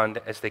beyond,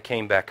 as they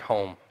came back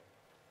home.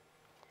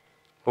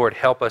 Lord,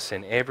 help us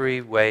in every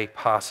way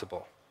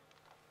possible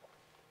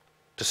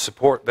to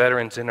support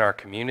veterans in our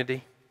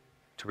community,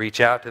 to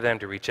reach out to them,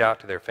 to reach out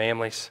to their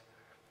families,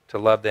 to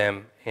love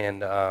them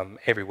in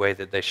every way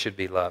that they should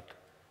be loved.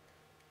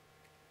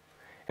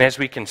 And as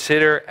we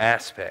consider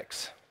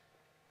aspects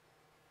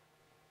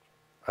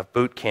of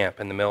boot camp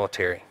in the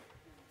military,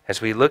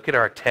 as we look at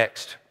our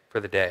text for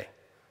the day,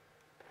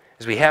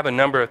 as we have a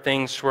number of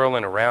things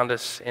swirling around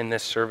us in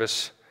this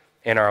service,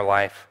 in our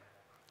life,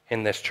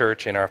 in this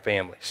church, in our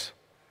families,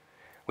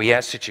 we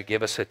ask that you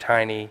give us a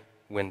tiny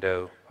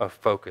window of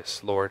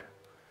focus, Lord,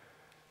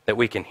 that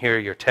we can hear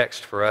your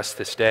text for us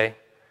this day,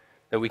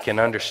 that we can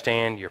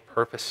understand your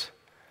purpose,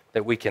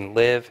 that we can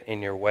live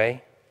in your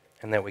way,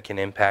 and that we can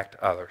impact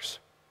others.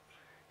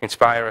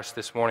 Inspire us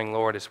this morning,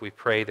 Lord, as we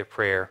pray the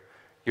prayer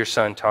your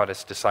Son taught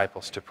his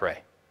disciples to pray.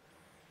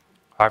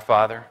 Our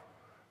Father,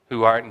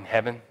 who art in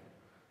heaven,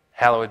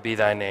 hallowed be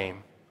thy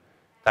name.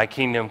 Thy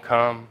kingdom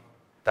come,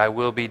 thy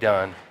will be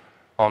done,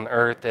 on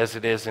earth as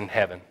it is in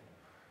heaven.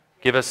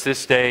 Give us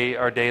this day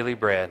our daily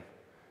bread,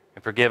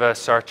 and forgive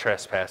us our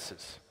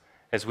trespasses,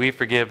 as we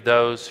forgive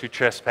those who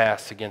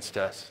trespass against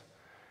us.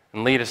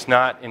 And lead us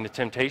not into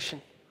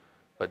temptation,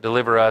 but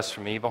deliver us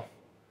from evil.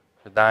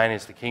 For thine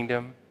is the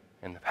kingdom,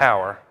 and the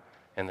power,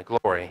 and the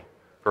glory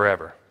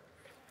forever.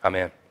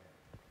 Amen.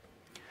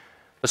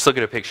 Let's look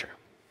at a picture.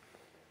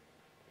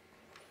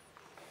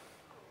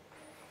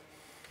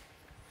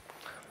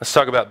 Let's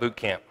talk about boot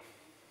camp.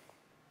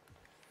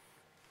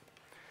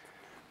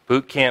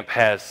 Boot camp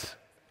has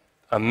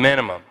a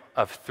minimum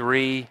of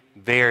 3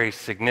 very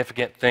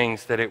significant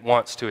things that it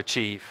wants to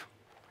achieve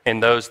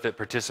in those that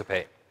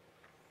participate.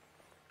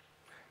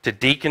 to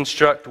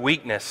deconstruct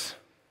weakness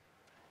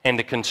and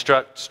to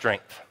construct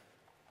strength,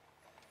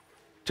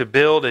 to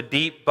build a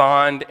deep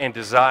bond and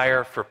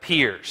desire for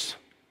peers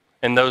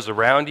and those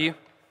around you,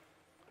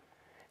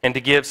 and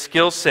to give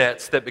skill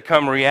sets that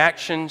become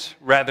reactions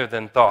rather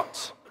than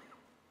thoughts.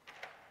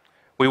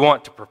 We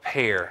want to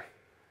prepare,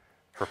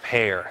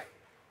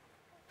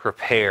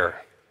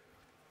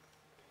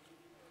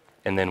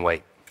 and then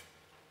wait.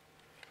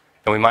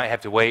 And we might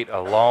have to wait a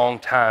long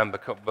time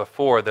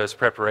before those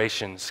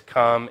preparations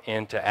come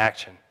into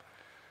action.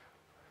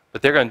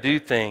 But they're going to do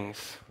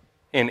things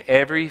in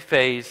every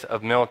phase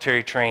of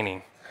military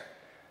training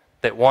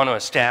that want to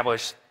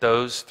establish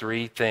those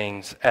three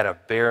things at a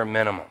bare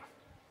minimum.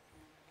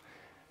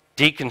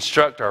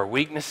 Deconstruct our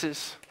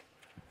weaknesses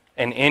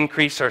and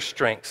increase our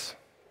strengths.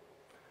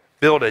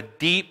 Build a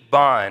deep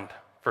bond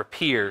for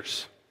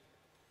peers.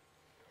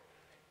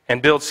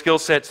 And build skill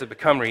sets that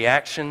become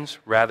reactions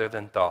rather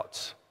than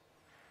thoughts.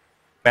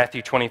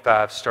 Matthew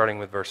 25, starting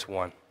with verse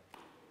 1.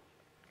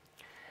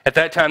 At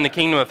that time, the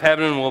kingdom of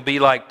heaven will be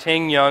like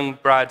 10 young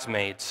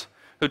bridesmaids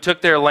who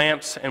took their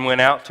lamps and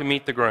went out to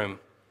meet the groom.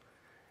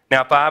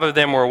 Now 5 of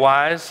them were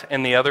wise,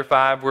 and the other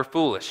 5 were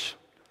foolish.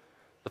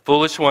 The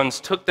foolish ones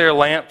took their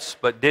lamps,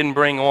 but didn't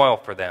bring oil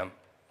for them.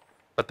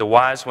 But the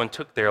wise one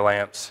took their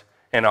lamps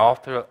and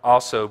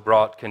also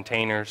brought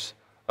containers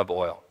of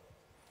oil.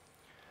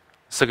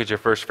 Let's look at your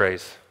first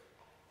phrase.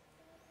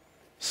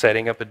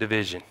 Setting up a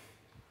division.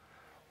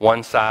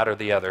 One side or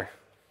the other.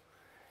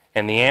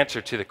 And the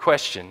answer to the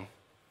question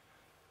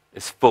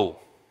is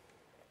full.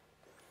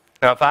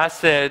 Now, if I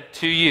said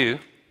to you,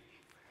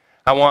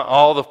 I want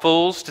all the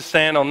fools to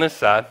stand on this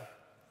side,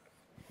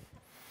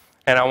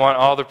 and I want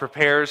all the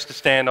preparers to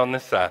stand on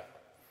this side,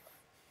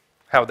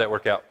 how would that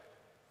work out?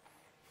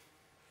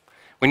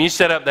 When you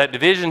set up that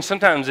division,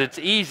 sometimes it's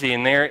easy,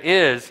 and there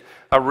is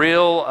a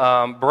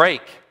real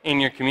break in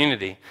your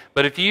community.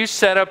 But if you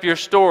set up your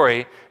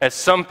story as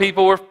some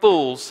people were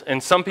fools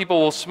and some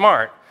people were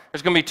smart,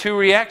 there's going to be 2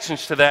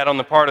 reactions to that on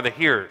the part of the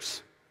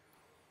hearers.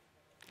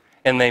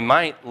 And they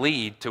might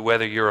lead to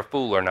whether you're a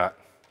fool or not.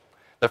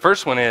 The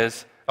first one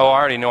is, oh, I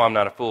already know I'm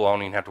not a fool. I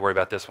don't even have to worry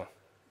about this one.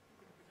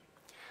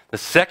 The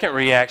second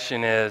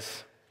reaction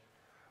is,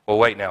 well,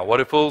 wait now, what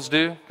do fools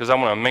do? Because I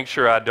want to make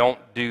sure I don't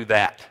do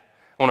that.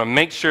 I want to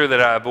make sure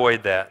that I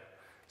avoid that.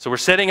 So we're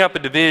setting up a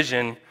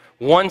division,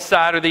 one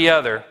side or the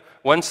other.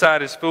 One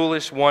side is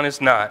foolish, one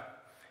is not.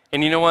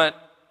 And you know what?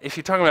 If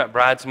you're talking about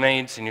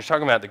bridesmaids and you're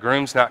talking about the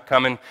groom's not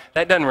coming,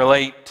 that doesn't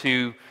relate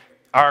to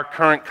our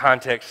current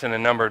context in a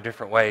number of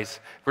different ways.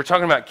 If we're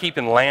talking about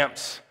keeping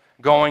lamps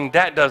going,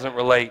 that doesn't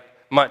relate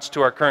much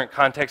to our current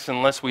context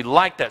unless we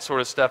like that sort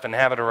of stuff and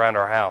have it around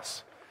our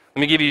house. Let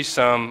me give you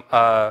some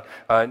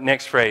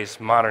next phrase,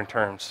 modern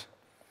terms.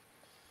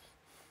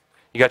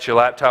 You got your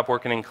laptop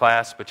working in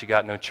class, but you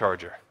got no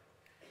charger.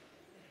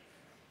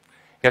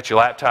 You got your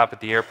laptop at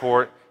the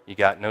airport, you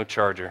got no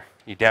charger.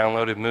 You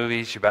downloaded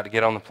movies, you're about to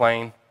get on the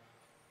plane,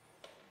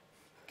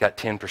 got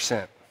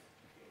 10%.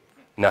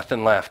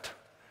 Nothing left.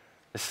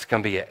 This is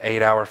going to be an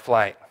 8-hour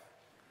flight.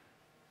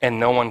 And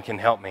no one can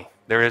help me.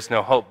 There is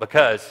no hope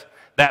because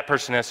that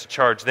person has to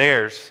charge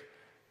theirs.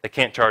 They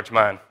can't charge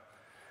mine.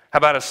 How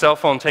about a cell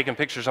phone taking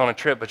pictures on a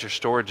trip, but your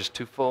storage is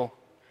too full?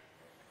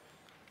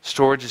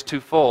 Storage is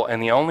too full,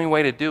 and the only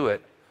way to do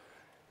it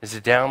is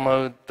to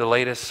download the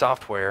latest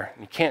software.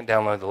 You can't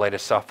download the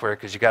latest software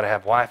because you've got to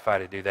have Wi-Fi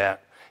to do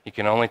that. You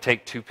can only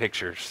take 2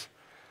 pictures.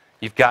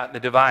 You've got the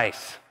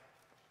device,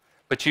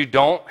 but you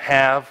don't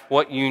have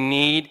what you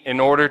need in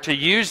order to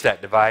use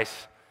that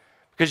device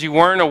because you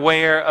weren't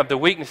aware of the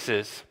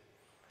weaknesses.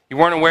 You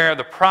weren't aware of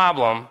the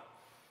problem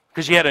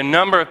because you had a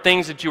number of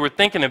things that you were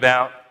thinking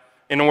about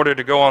in order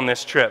to go on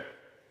this trip.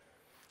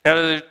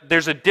 Now,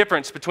 there's a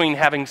difference between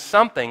having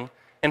something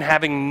and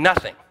having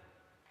nothing.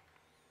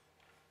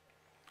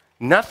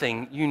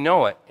 Nothing, you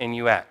know it and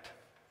you act.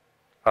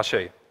 I'll show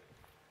you.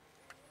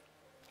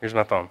 Here's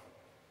my phone.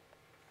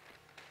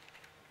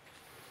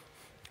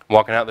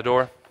 Walking out the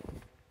door,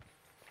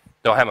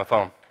 don't have my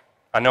phone.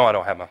 I know I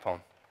don't have my phone.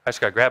 I just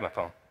got to grab my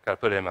phone. Got to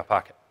put it in my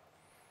pocket.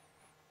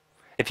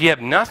 If you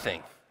have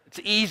nothing,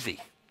 it's easy.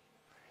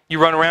 You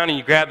run around and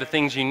you grab the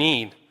things you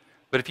need.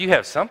 But if you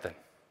have something,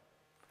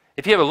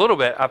 if you have a little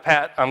bit,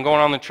 I'm going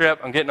on the trip,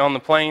 I'm getting on the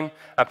plane,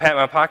 I pat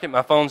my pocket,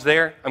 my phone's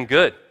there, I'm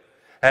good.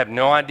 I have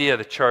no idea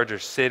the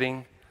charger's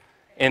sitting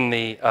in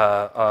the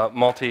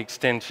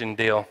multi-extension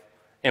deal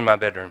in my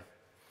bedroom.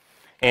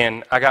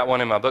 And I got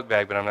one in my book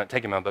bag, but I'm not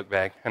taking my book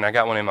bag. And I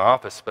got one in my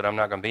office, but I'm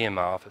not going to be in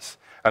my office.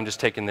 I'm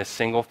just taking this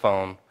single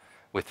phone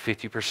with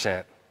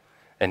 50%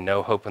 and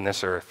no hope on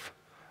this earth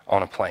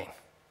on a plane.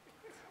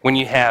 When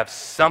you have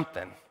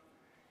something,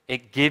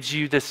 it gives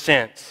you the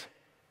sense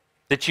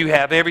that you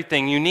have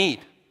everything you need.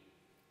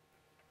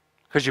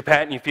 Because you're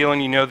patting, you're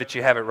feeling, you know that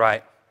you have it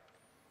right.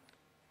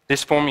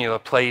 This formula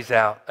plays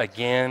out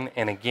again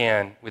and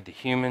again with the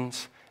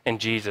humans and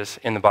Jesus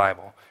in the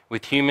Bible.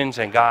 With humans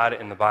and God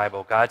in the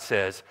Bible, God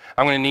says,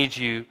 I'm going to need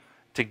you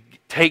to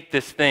take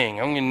this thing.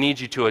 I'm going to need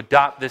you to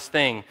adopt this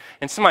thing.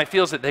 And somebody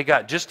feels that they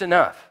got just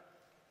enough.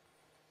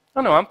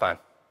 Oh, no, I'm fine.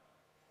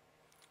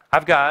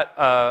 I've got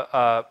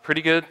a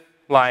pretty good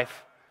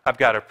life. I've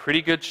got a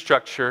pretty good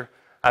structure.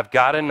 I've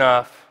got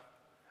enough.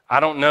 I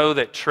don't know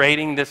that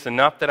trading this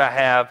enough that I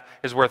have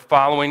is worth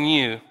following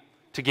you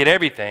to get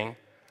everything.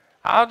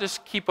 I'll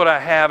just keep what I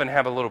have and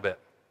have a little bit.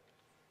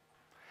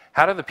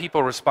 How do the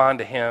people respond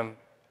to him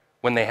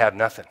when they have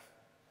nothing?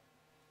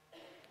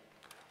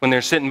 When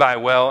they're sitting by a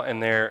well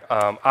and they're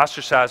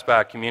ostracized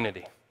by a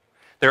community.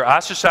 They're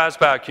ostracized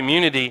by a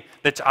community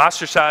that's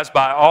ostracized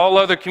by all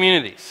other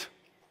communities.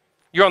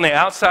 You're on the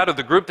outside of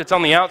the group that's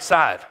on the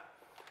outside.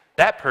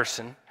 That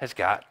person has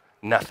got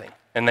nothing.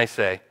 And they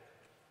say,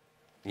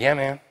 yeah,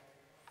 man,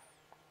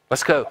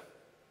 let's go.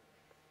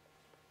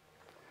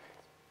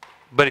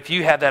 But if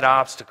you have that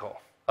obstacle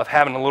of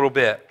having a little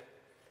bit,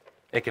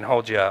 it can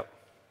hold you up.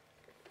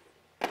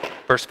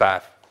 Verse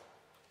 5.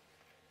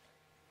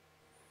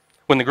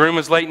 When the groom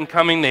was late in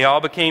coming, they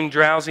all became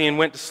drowsy and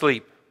went to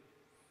sleep.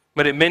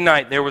 But at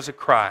midnight there was a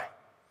cry.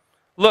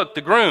 Look,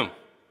 the groom,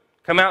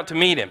 come out to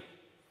meet him.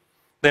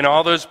 Then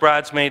all those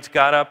bridesmaids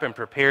got up and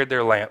prepared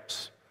their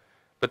lamps.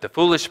 But the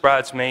foolish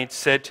bridesmaids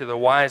said to the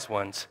wise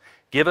ones,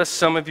 give us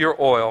some of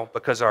your oil,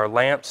 because our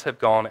lamps have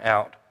gone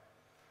out.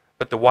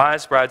 But the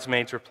wise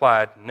bridesmaids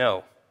replied,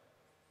 no,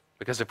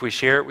 because if we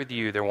share it with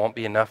you, there won't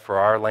be enough for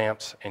our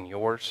lamps and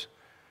yours.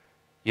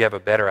 You have a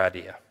better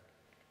idea.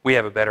 We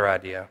have a better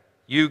idea.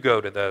 You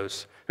go to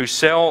those who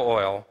sell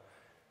oil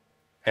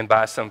and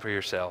buy some for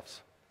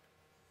yourselves.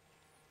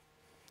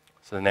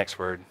 So the next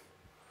word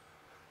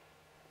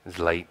is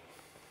late.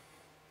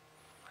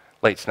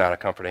 Late's not a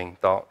comforting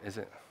thought, is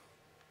it?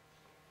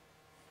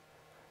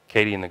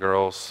 Katie and the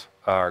girls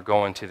are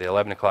going to the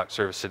 11 o'clock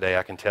service today.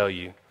 I can tell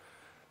you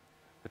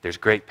that there's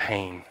great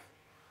pain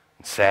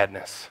and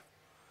sadness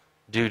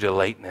due to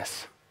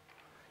lateness.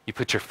 You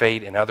put your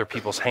fate in other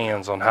people's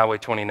hands on Highway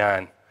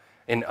 29,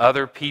 in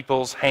other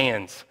people's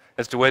hands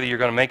as to whether you're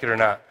going to make it or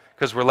not,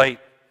 because we're late.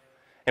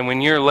 And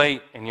when you're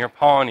late and you're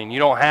pawning and you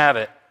don't have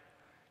it,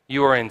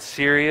 you are in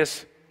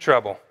serious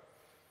trouble.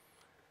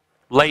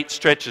 Late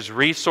stretches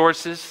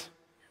resources.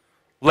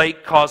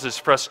 Late causes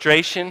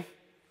frustration.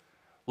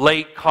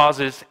 Late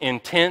causes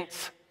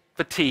intense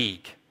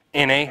fatigue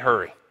in a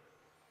hurry.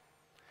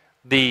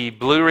 The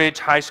Blue Ridge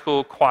High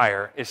School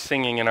Choir is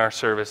singing in our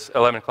service,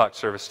 11 o'clock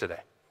service today.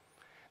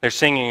 They're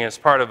singing as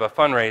part of a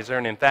fundraiser,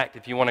 and in fact,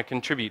 if you want to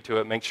contribute to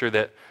it, make sure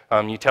that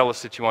you tell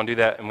us that you want to do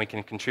that, and we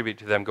can contribute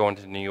to them going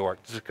to New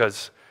York. Just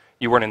because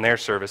you weren't in their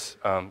service,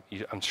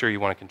 I'm sure you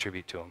want to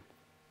contribute to them.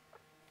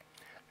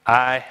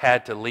 I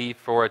had to leave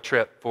for a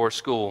trip for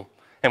school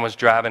and was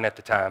driving at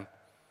the time.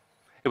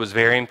 It was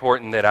very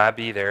important that I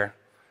be there.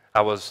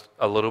 I was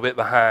a little bit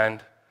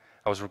behind.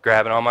 I was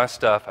grabbing all my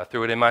stuff. I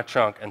threw it in my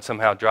trunk and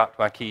somehow dropped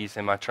my keys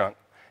in my trunk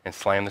and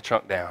slammed the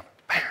trunk down.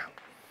 Bam!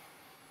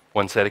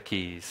 One set of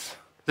keys.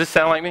 Does this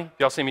sound like me?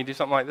 Y'all see me do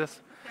something like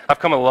this? I've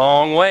come a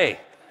long way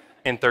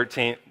in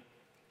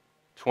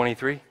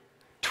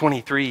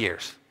 23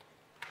 years.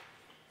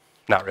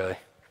 Not really.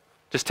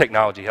 Just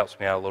technology helps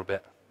me out a little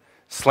bit.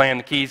 Slam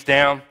the keys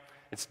down.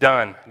 It's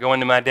done. Go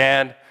into my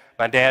dad.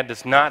 My dad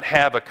does not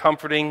have a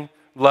comforting,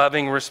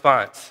 loving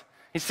response.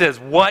 He says,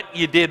 what?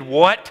 You did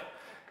what?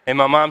 And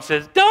my mom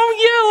says, don't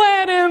yell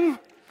at him.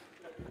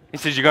 He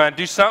says, you're going to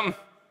do something?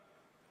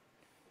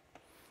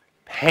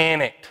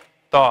 Panicked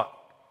thought.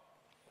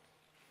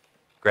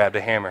 Grabbed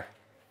a hammer.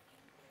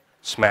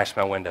 Smashed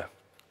my window.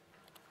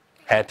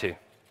 Had to.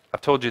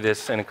 I've told you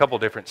this in a couple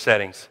different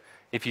settings.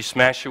 If you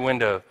smash your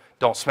window,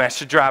 don't smash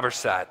the driver's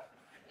side.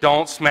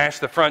 Don't smash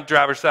the front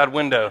driver's side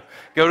window.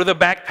 Go to the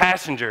back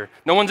passenger.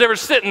 No one's ever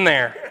sitting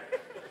there.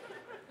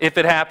 If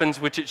it happens,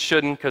 which it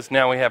shouldn't, because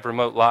now we have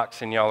remote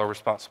locks and y'all are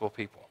responsible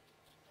people.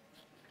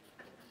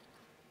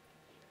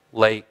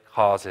 Late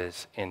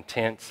causes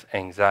intense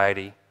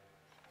anxiety,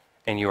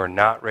 and you are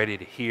not ready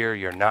to hear,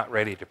 you're not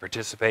ready to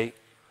participate.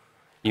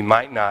 You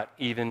might not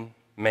even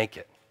make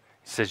it.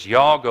 He says,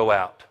 y'all go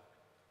out.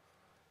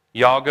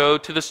 Y'all go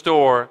to the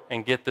store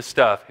and get the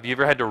stuff. Have you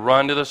ever had to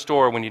run to the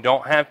store when you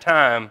don't have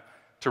time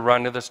to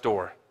run to the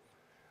store?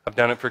 I've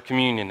done it for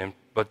communion,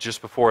 but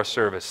just before a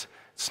service.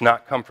 It's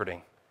not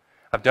comforting.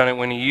 I've done it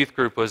when a youth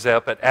group was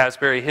up at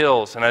Asbury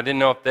Hills, and I didn't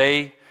know if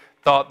they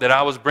thought that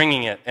I was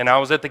bringing it, and I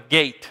was at the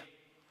gate.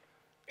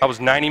 I was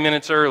 90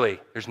 minutes early.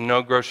 There's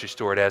no grocery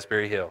store at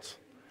Asbury Hills.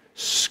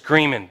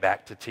 Screaming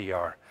back to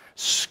TR.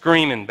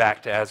 Screaming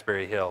back to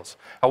Asbury Hills.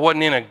 I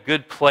wasn't in a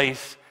good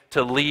place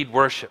to lead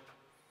worship,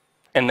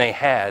 and they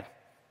had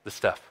the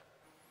stuff.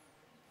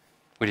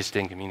 We just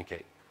didn't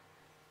communicate.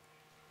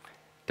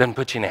 Doesn't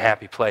put you in a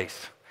happy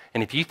place.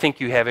 And if you think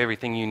you have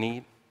everything you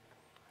need,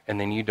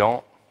 and then you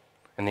don't,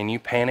 and then you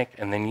panic,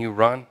 and then you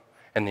run,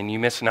 and then you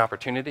miss an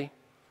opportunity,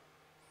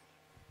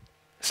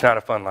 it's not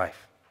a fun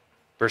life.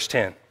 Verse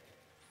 10.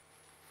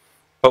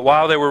 But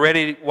while they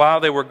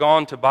were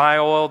gone to buy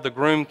oil, the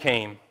groom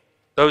came.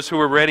 Those who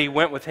were ready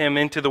went with him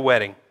into the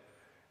wedding.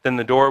 Then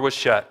the door was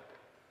shut.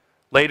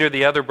 Later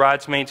the other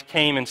bridesmaids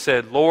came and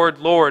said, Lord,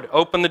 Lord,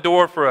 open the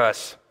door for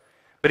us.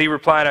 But he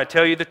replied, I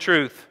tell you the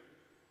truth,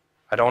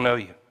 I don't know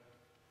you.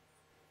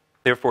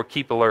 Therefore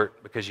keep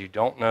alert, because you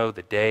don't know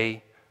the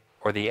day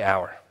or the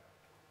hour.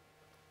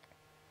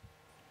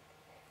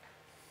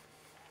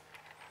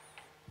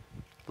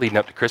 leading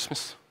up to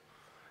Christmas,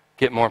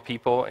 get more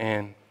people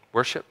in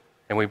worship,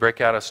 and we break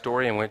out a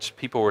story in which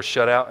people were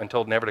shut out and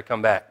told never to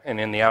come back and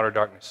in the outer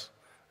darkness.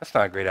 That's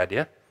not a great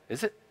idea,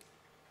 is it?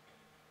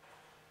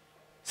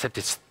 Except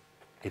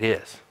it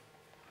is.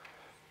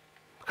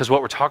 Because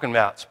what we're talking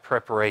about is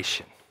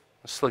preparation.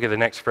 Let's look at the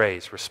next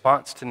phrase,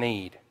 response to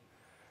need.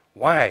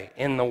 Why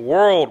in the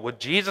world would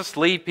Jesus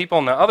leave people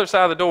on the other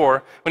side of the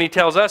door when he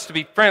tells us to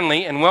be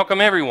friendly and welcome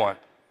everyone?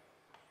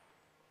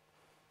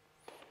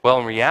 Well,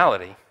 in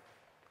reality,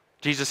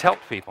 Jesus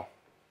helped people.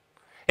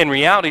 In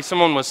reality,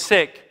 someone was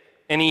sick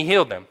and he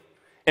healed them.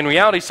 In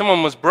reality,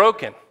 someone was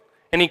broken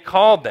and he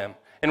called them.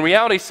 In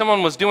reality,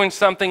 someone was doing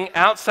something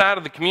outside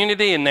of the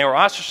community and they were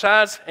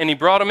ostracized and he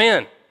brought them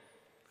in.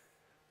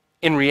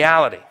 In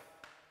reality.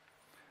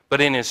 But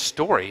in his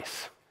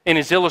stories, in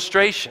his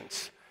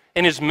illustrations,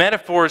 in his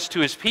metaphors to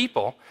his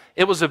people,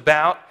 it was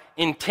about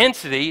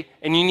intensity,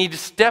 and you need to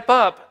step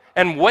up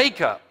and wake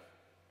up.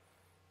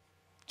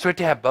 So we have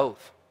to have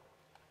both.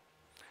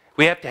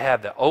 We have to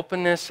have the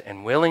openness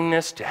and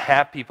willingness to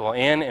have people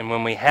in, and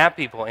when we have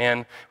people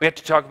in, we have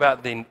to talk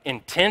about the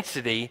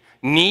intensity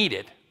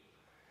needed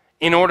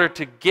in order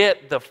to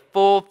get the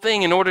full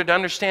thing, in order to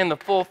understand the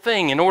full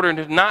thing, in order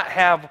to not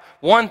have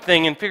one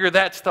thing and figure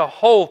that's the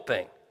whole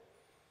thing.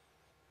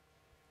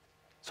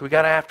 So we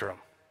got after them.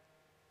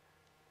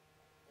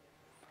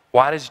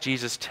 Why does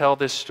Jesus tell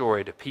this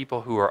story to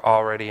people who are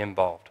already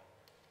involved?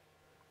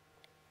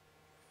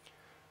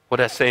 What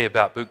did I say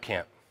about boot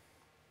camp?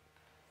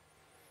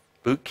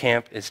 Boot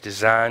camp is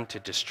designed to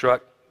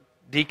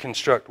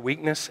deconstruct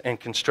weakness and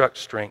construct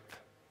strength.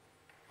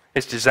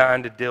 It's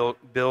designed to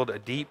build a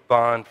deep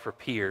bond for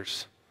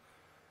peers.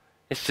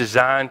 It's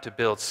designed to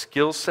build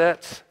skill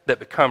sets that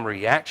become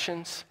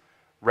reactions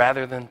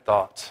rather than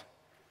thoughts.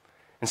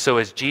 And so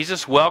as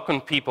Jesus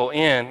welcomed people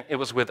in, it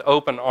was with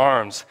open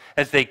arms.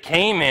 As they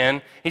came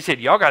in, he said,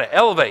 y'all got to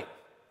elevate.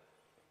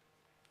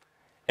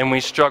 And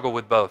we struggle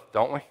with both,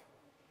 don't we?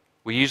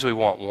 We usually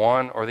want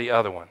one or the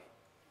other one.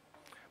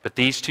 But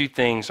these two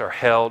things are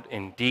held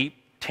in deep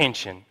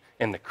tension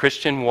in the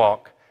Christian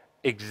walk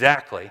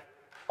exactly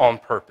on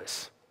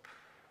purpose.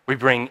 We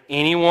bring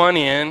anyone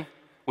in,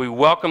 we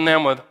welcome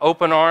them with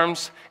open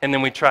arms, and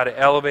then we try to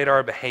elevate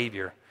our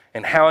behavior.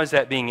 And how is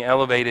that being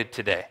elevated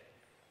today?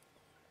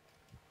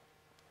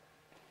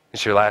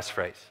 It's your last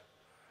phrase.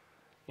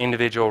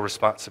 Individual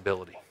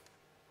responsibility.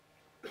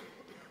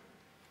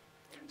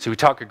 So we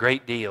talk a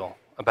great deal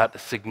about the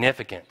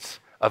significance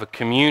of a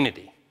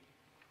community.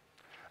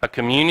 A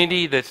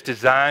community that's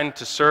designed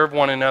to serve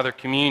one another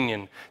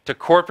communion, to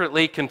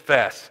corporately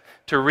confess,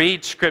 to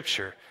read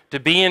Scripture, to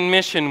be in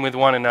mission with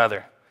one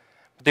another.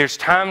 There's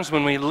times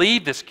when we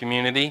leave this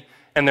community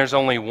and there's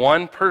only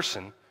one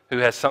person who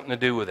has something to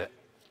do with it.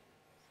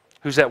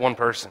 Who's that one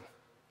person?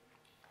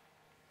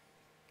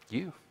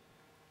 You.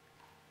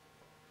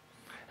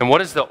 And what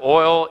does the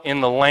oil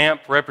in the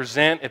lamp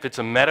represent if it's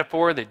a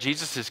metaphor that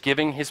Jesus is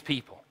giving his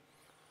people?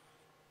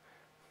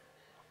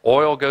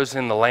 Oil goes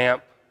in the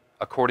lamp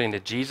according to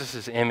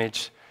Jesus'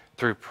 image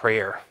through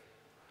prayer.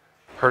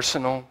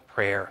 Personal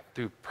prayer,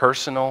 through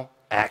personal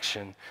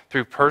action,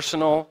 through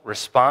personal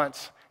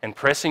response and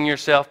pressing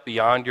yourself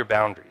beyond your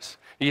boundaries.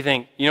 You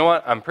think, you know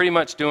what, I'm pretty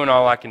much doing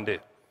all I can do.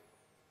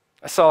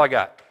 That's all I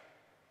got.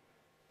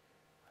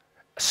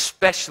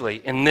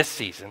 Especially in this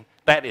season,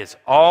 that is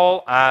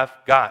all I've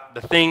got.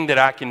 The thing that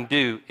I can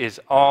do is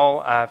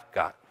all I've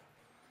got.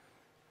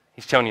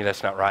 He's telling you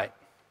that's not right.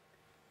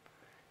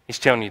 He's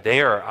telling you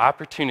there are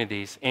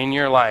opportunities in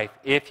your life,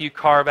 if you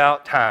carve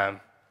out time,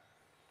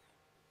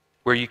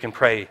 where you can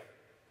pray,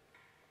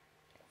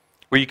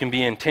 where you can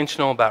be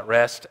intentional about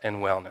rest and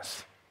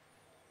wellness.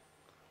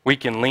 We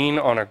can lean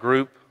on a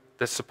group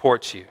that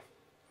supports you.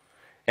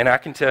 And I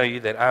can tell you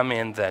that I'm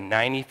in the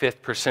 95th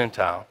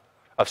percentile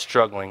of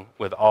struggling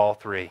with all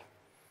three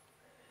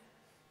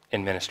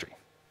in ministry.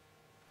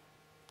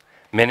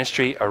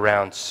 Ministry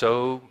around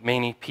so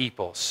many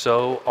people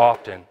so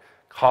often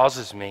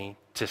causes me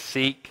to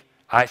seek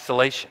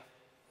isolation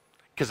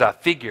because I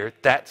figure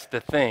that's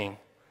the thing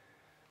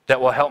that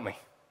will help me.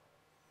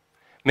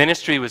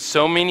 Ministry with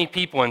so many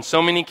people in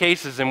so many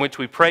cases in which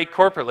we pray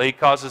corporately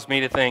causes me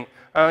to think,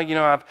 oh,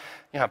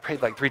 I've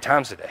prayed like 3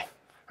 times a day.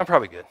 I'm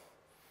probably good.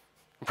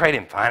 I prayed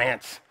in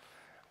finance,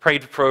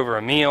 prayed for over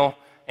a meal,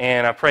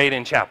 and I prayed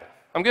in chapel.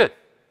 I'm good.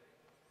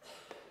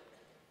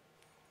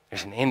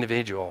 There's an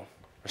individual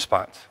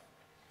response.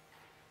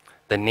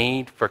 The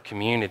need for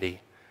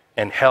community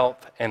and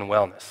health and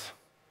wellness.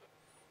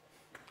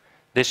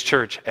 This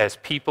church, as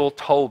people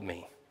told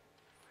me,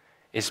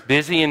 is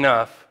busy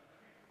enough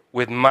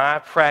with my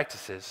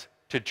practices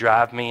to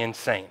drive me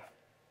insane.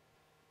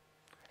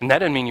 And that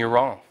doesn't mean you're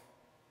wrong.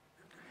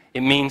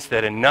 It means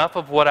that enough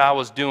of what I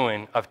was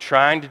doing, of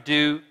trying to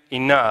do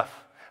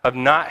enough, of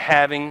not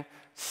having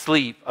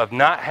sleep, of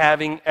not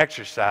having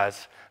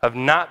exercise, of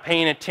not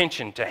paying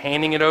attention to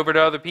handing it over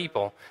to other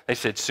people, they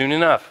said, soon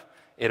enough,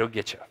 it'll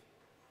get you.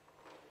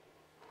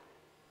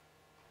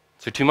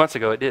 So 2 months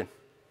ago, it did.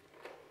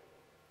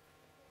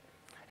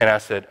 And I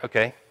said,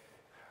 okay,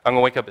 I'm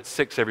going to wake up at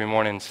 6 every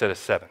morning instead of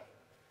 7.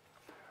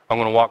 I'm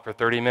going to walk for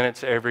 30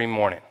 minutes every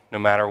morning, no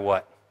matter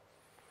what.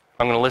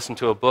 I'm going to listen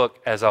to a book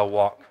as I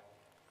walk.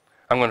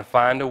 I'm going to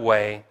find a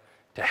way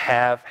to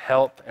have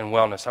health and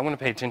wellness. I'm going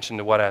to pay attention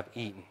to what I've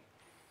eaten.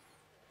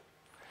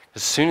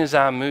 As soon as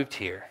I moved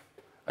here,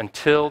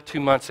 until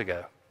 2 months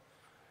ago,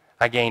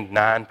 I gained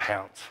 9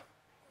 pounds.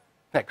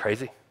 Isn't that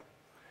crazy?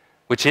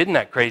 Which isn't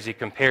that crazy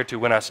compared to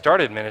when I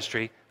started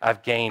ministry,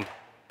 I've gained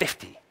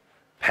 50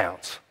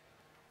 pounds.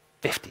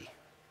 50.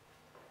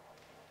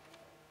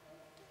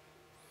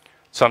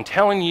 So I'm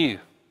telling you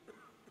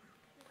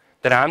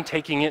that I'm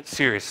taking it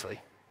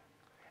seriously,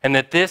 and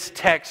that this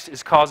text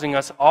is causing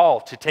us all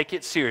to take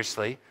it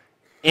seriously,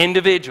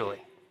 individually,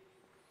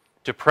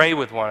 to pray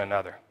with one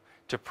another,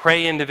 to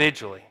pray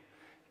individually,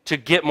 to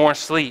get more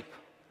sleep,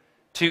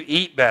 to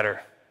eat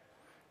better,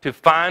 to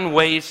find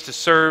ways to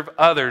serve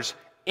others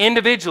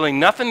individually.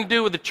 Nothing to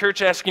do with the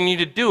church asking you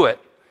to do it,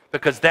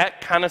 because that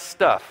kind of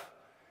stuff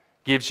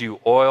gives you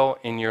oil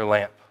in your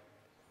lamp.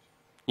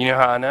 You know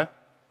how I know?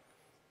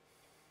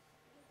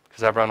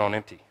 Because I've run on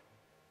empty.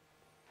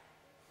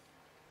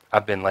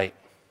 I've been late.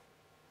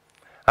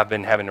 I've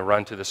been having to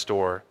run to the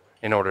store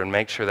in order to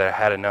make sure that I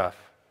had enough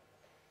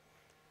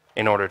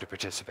in order to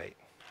participate.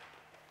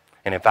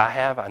 And if I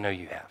have, I know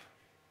you have.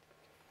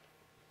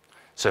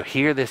 So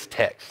hear this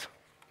text.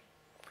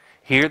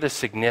 Hear the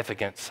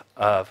significance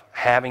of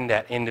having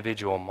that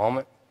individual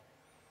moment,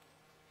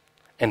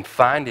 and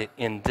find it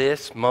in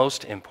this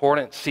most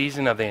important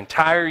season of the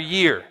entire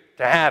year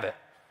to have it.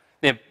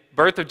 The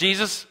birth of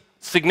Jesus,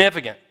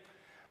 significant.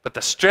 But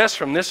the stress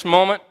from this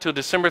moment till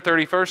December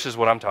 31st is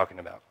what I'm talking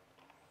about.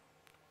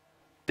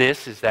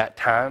 This is that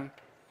time,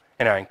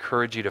 and I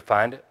encourage you to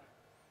find it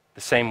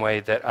the same way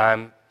that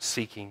I'm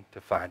seeking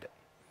to find it.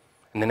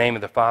 In the name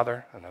of the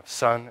Father, and of the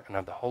Son, and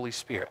of the Holy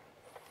Spirit.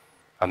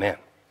 Amen.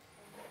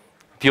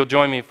 If you'll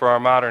join me for our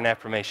modern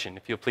affirmation,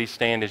 if you'll please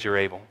stand as you're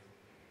able.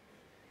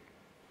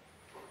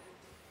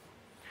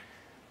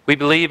 We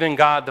believe in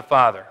God the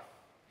Father,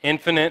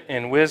 infinite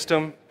in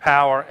wisdom,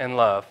 power, and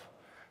love,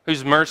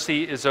 whose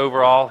mercy is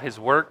over all his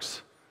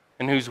works,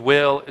 and whose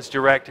will is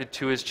directed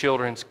to his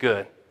children's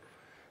good.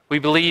 We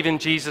believe in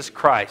Jesus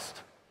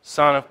Christ,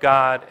 Son of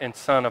God and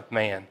Son of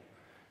man,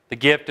 the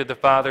gift of the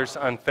Father's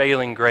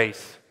unfailing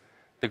grace,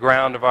 the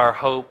ground of our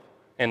hope,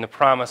 and the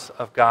promise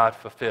of God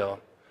fulfilled.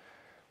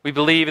 We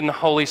believe in the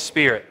Holy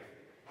Spirit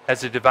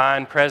as a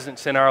divine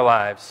presence in our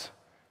lives,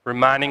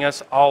 reminding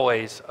us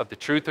always of the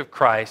truth of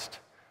Christ,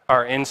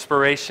 our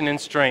inspiration and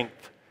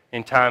strength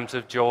in times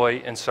of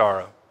joy and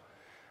sorrow.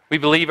 We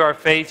believe our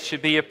faith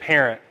should be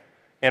apparent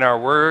in our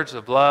words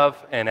of love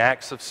and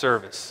acts of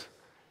service,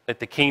 that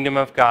the kingdom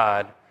of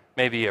God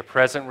may be a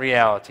present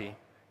reality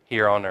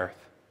here on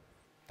earth.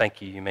 Thank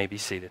you. You may be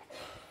seated.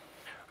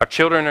 Our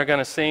children are going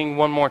to sing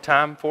one more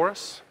time for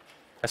us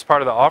as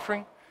part of the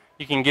offering.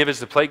 You can give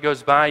as the plate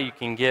goes by. You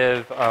can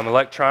give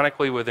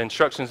electronically with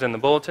instructions in the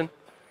bulletin.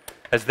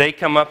 As they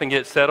come up and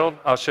get settled,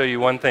 I'll show you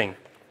one thing.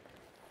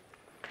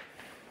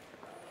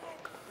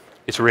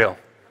 It's real.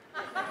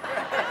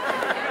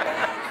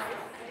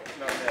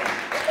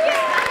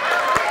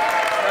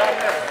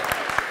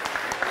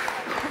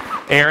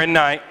 Aaron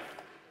Knight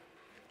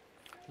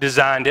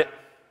designed it.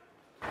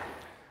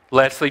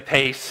 Leslie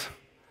Pace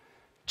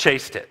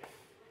chased it.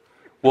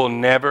 We'll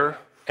never,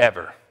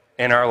 ever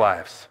in our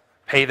lives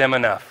pay them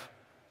enough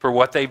for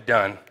what they've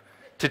done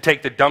to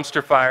take the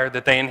dumpster fire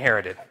that they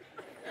inherited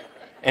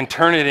and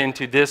turn it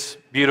into this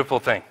beautiful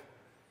thing.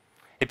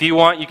 If you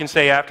want, you can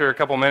stay after a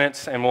couple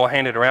minutes and we'll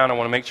hand it around. I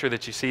want to make sure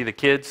that you see the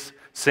kids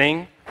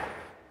sing.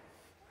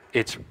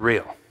 It's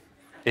real.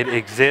 It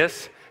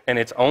exists, and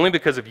it's only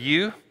because of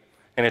you,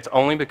 and it's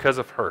only because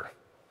of her.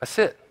 That's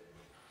it.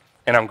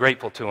 And I'm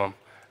grateful to them.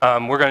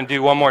 We're going to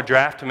do one more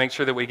draft to make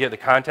sure that we get the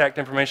contact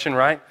information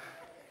right.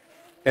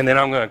 And then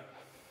I'm going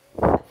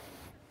to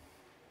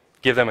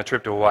give them a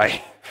trip to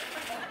Hawaii.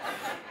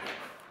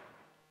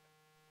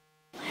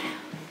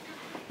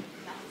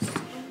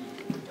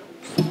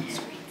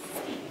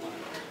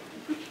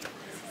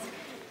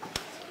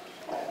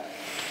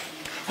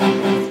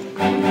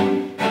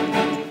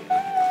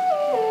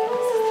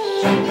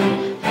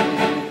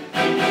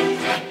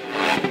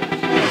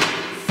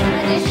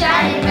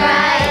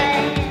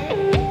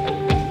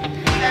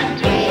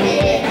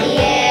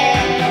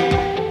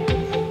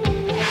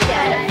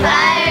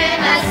 Fire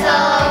in my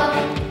soul.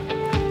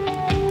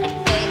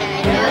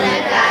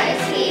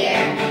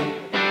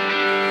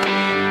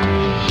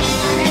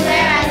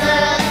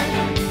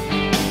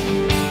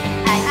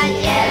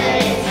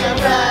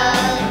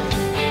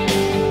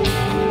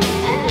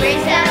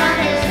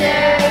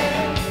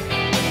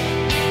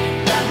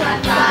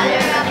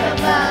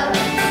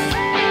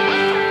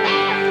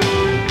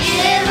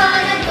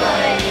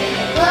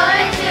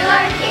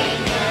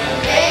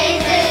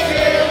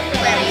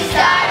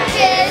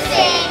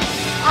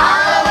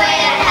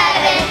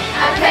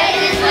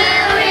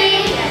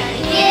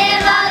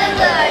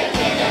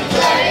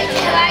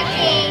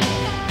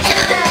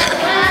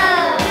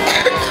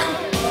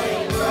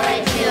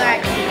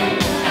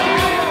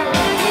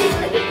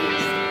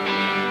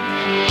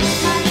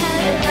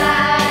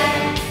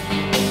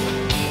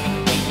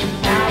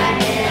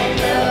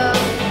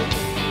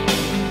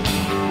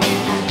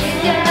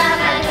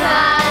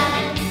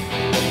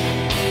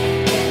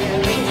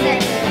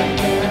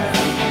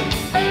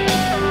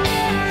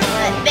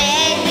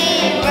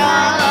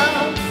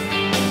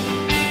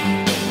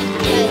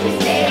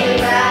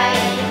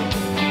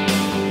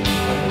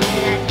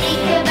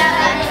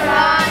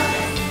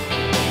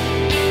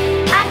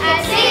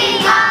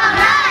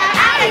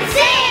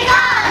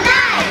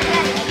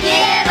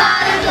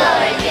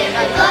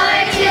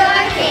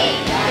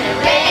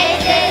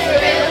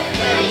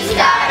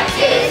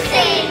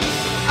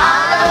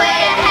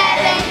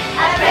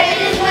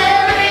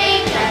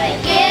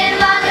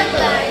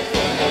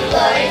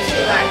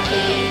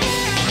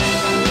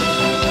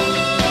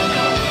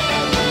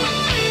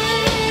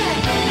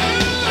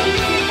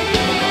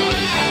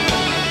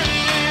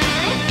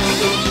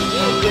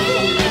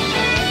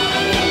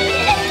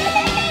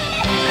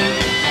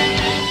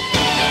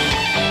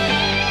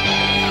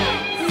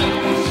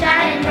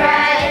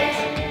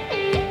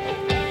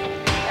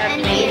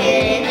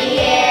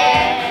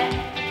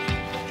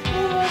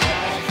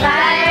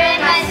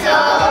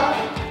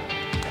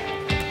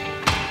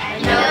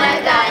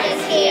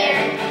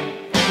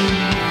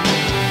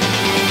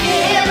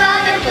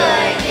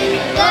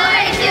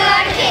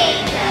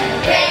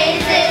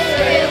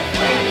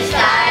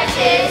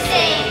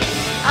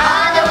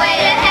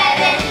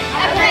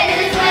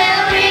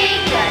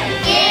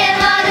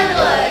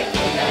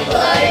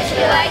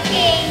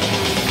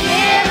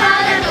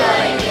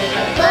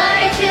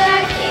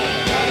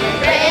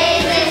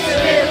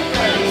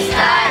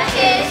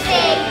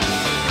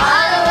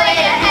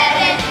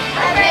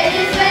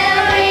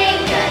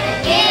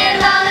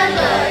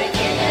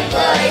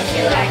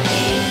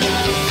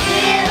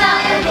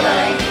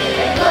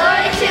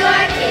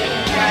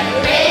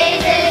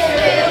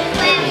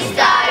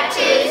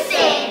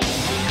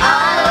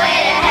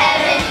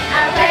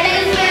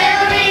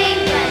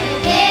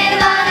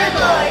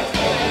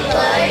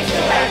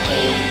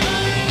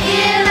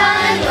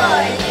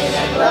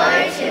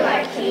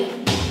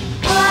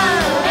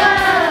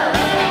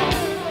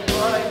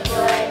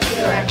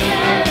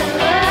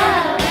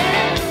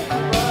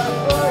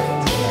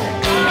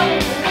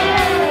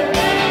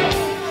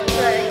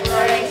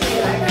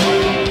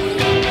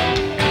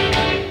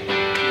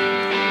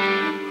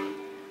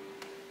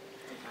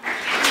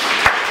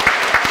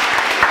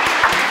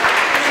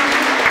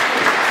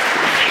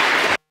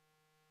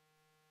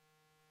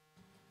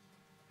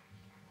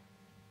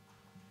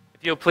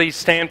 If you'll please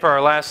stand for our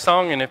last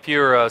song, and if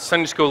you're a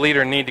Sunday school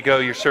leader and need to go,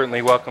 you're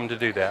certainly welcome to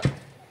do that.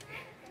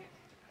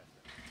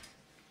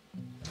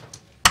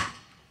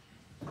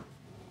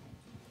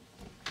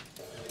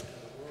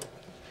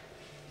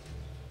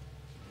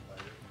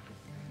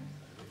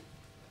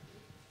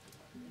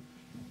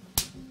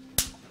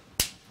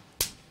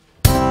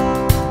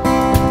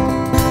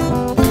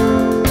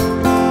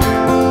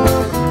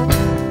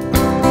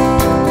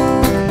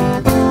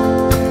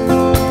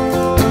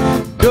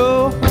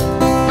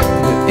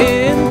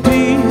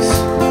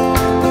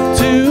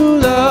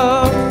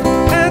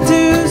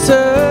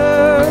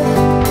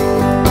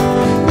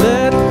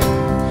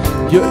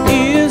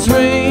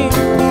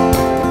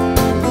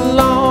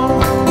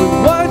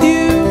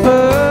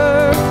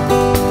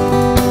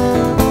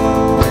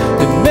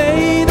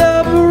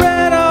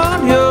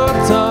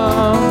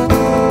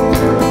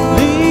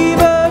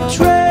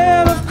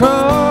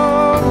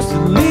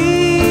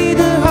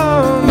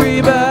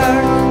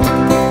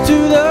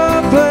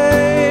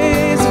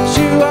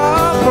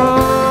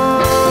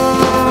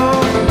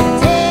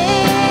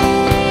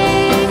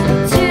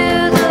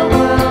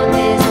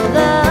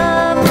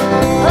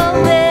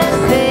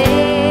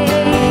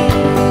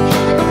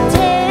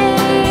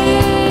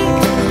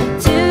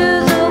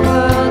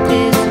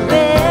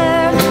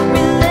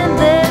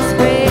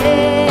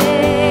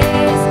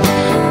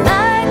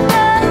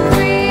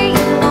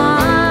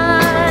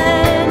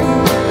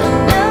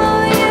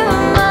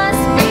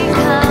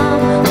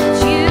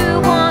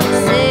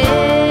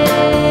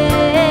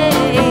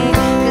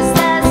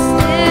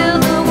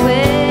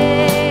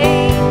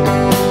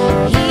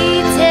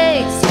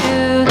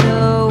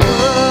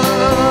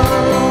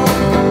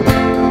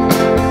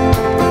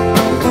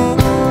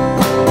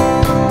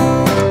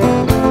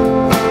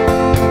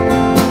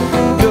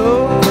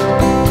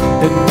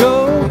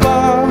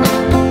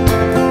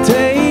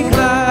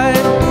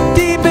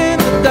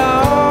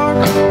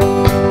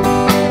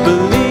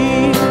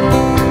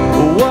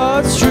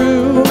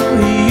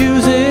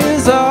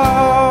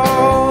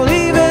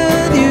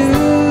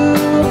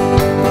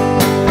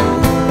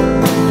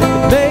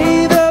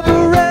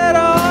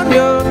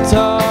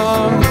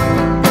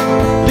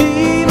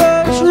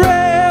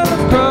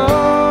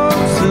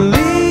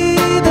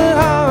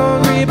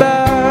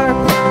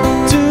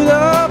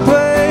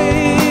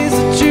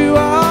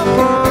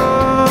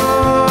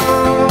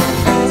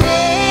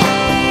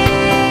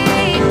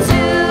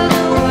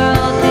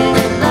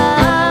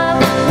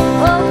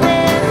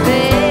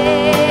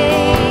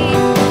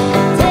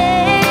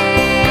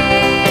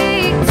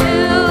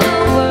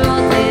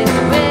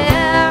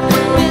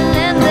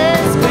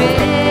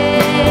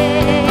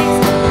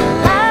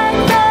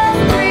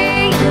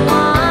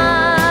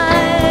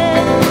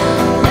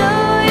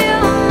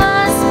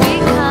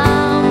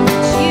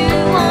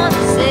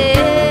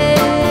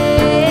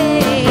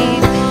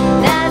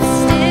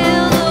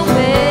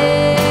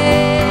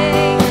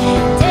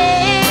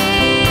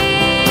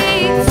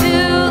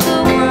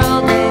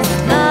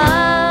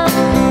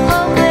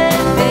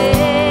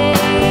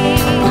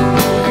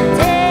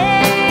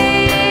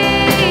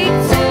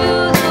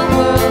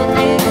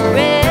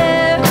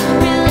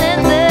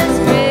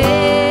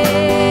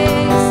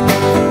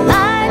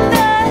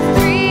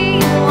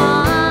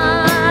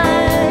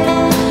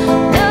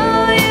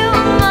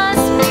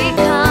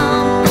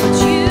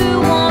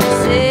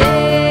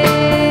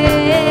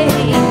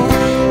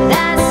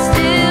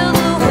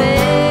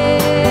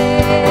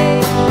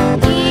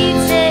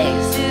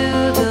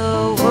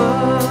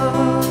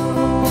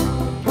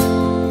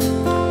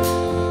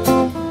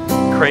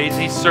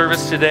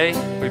 Service today.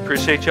 We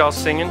appreciate y'all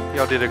singing.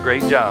 Y'all did a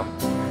great job.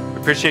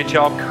 We appreciate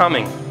y'all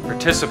coming,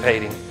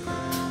 participating.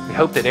 We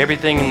hope that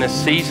everything in this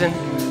season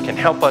can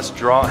help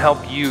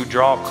you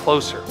draw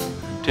closer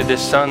to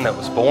this Son that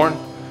was born,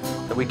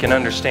 that we can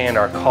understand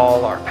our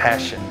call, our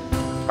passion,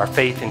 our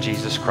faith in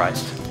Jesus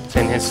Christ. It's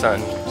in His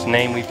Son's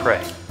name we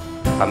pray.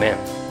 Amen.